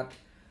like that,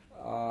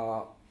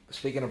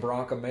 speaking of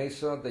Barranca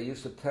Mesa, they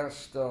used to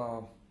test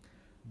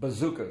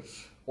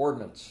bazookas,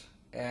 ordnance,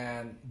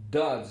 and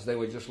duds they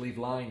would just leave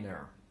lying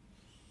there.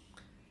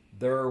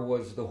 There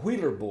was the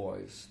Wheeler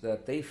boys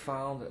that they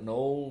found an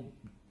old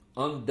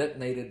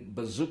undetonated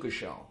bazooka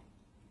shell.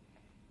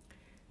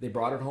 They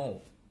brought it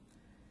home.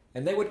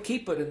 And they would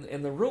keep it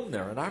in the room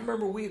there. And I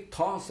remember we'd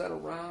toss that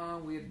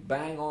around, we'd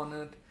bang on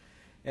it.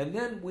 And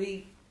then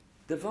we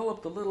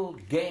developed a little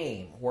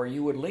game where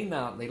you would lean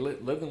out, and they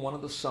lived in one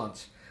of the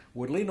sunts,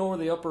 would lean over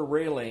the upper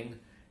railing,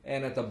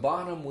 and at the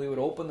bottom we would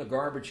open the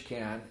garbage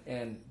can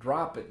and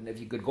drop it. And if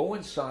you could go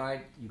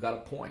inside, you got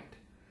a point.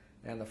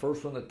 And the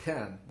first one to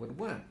 10 would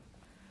win.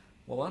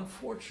 Well,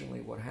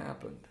 unfortunately, what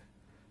happened,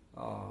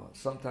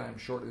 sometime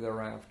shortly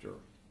thereafter,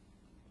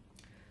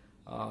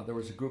 there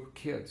was a group of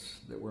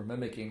kids that were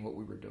mimicking what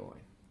we were doing.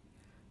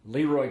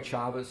 Leroy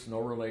Chavez, no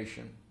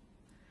relation,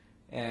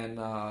 and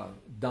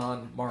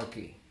Don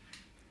Markey.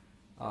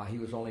 He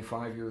was only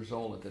 5 years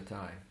old at the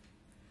time.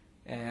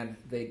 And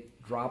they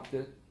dropped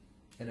it,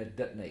 and it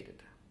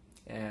detonated.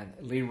 And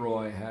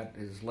Leroy had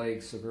his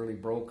leg severely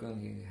broken.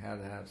 He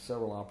had to have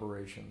several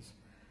operations.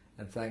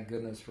 And thank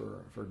goodness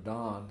for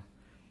Don,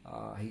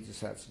 he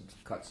just had some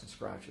cuts and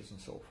scratches and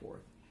so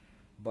forth.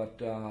 But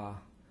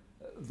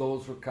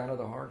those were kind of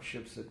the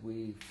hardships that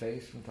we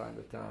faced from time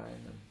to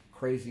time, and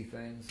crazy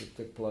things that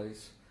took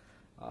place.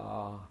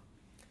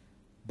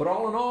 But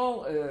all in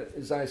all,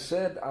 as I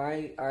said,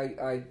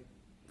 I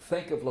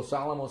think of Los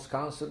Alamos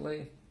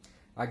constantly.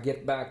 I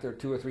get back there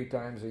 2 or 3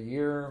 times a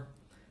year.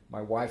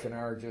 My wife and I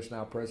are just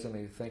now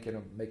presently thinking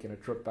of making a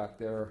trip back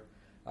there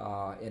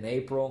in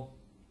April.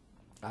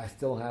 I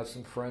still have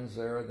some friends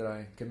there that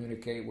I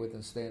communicate with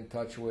and stay in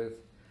touch with.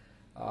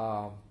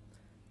 I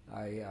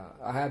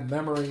have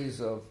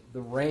memories of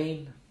the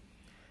rain,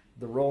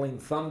 the rolling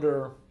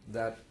thunder,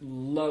 that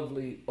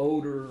lovely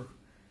odor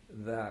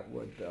that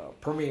would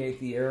permeate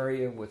the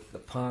area with the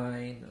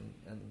pine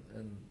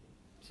and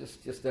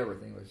just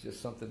everything. It was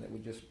just something that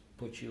would just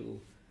put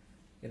you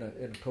in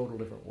a total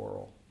different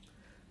world.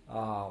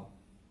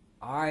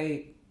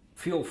 I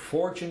feel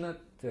fortunate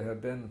to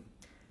have been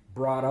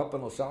brought up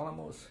in Los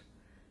Alamos,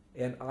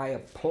 and I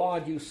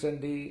applaud you,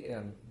 Cindy,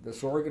 and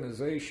this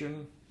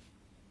organization,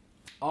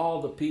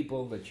 all the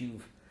people that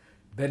you've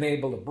been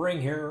able to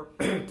bring here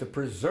to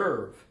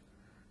preserve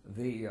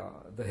the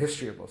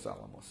history of Los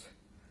Alamos.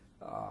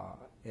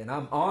 And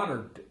I'm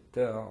honored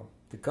to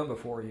come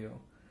before you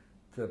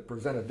to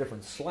present a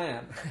different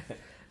slant,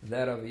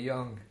 that of a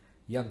young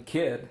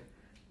kid.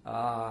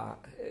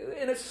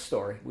 And it's a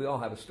story. We all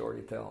have a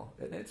story to tell,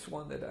 and it's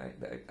one that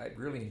I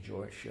really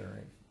enjoy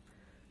sharing.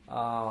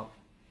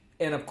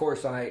 And of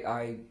course,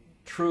 I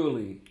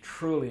truly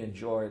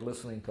enjoy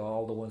listening to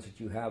all the ones that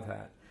you have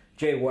had.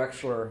 Jay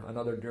Wexler,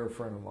 another dear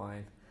friend of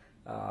mine,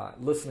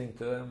 listening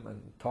to him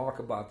and talk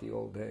about the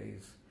old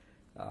days,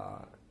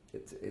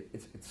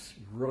 it's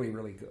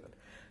really good.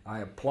 I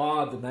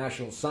applaud the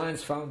National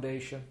Science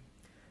Foundation.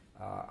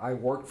 I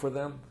worked for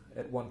them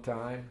at one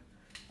time.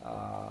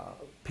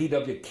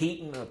 P.W.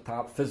 Keaton, a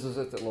top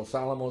physicist at Los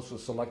Alamos,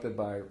 was selected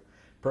by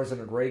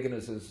President Reagan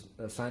as his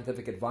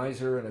scientific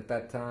advisor, and at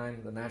that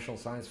time the National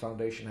Science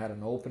Foundation had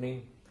an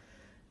opening,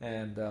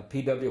 and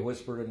P.W.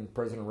 whispered in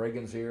President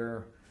Reagan's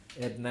ear,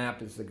 Ed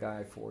Knapp is the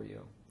guy for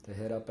you to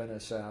head up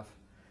NSF,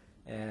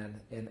 and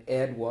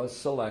Ed was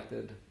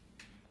selected,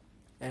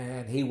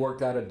 and he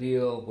worked out a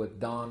deal with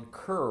Don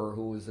Kerr,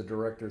 who was the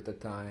director at the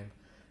time,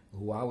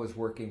 who I was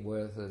working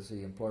with as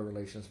the employee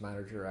relations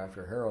manager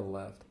after Harold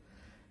left.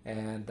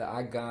 And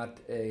I got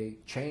a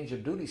change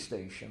of duty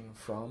station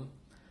from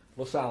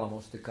Los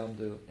Alamos to come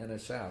to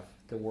NSF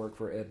to work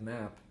for Ed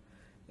Knapp.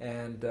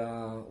 And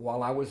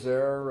while I was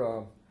there,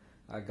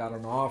 I got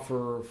an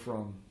offer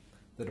from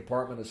the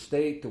Department of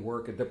State to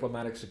work at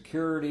diplomatic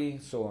security,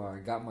 so I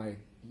got my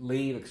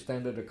leave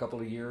extended a couple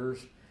of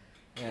years.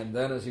 And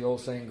then, as the old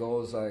saying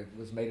goes, I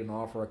was made an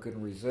offer I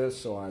couldn't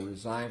resist, so I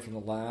resigned from the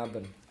lab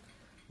and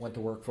went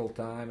to work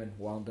full-time and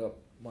wound up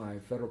my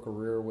federal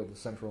career with the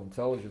Central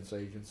Intelligence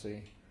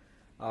Agency.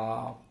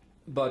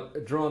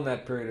 But during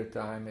that period of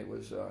time, it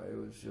was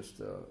just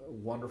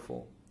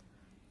wonderful.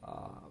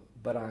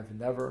 But I've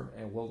never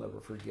and will never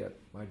forget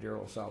my dear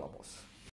Los Alamos.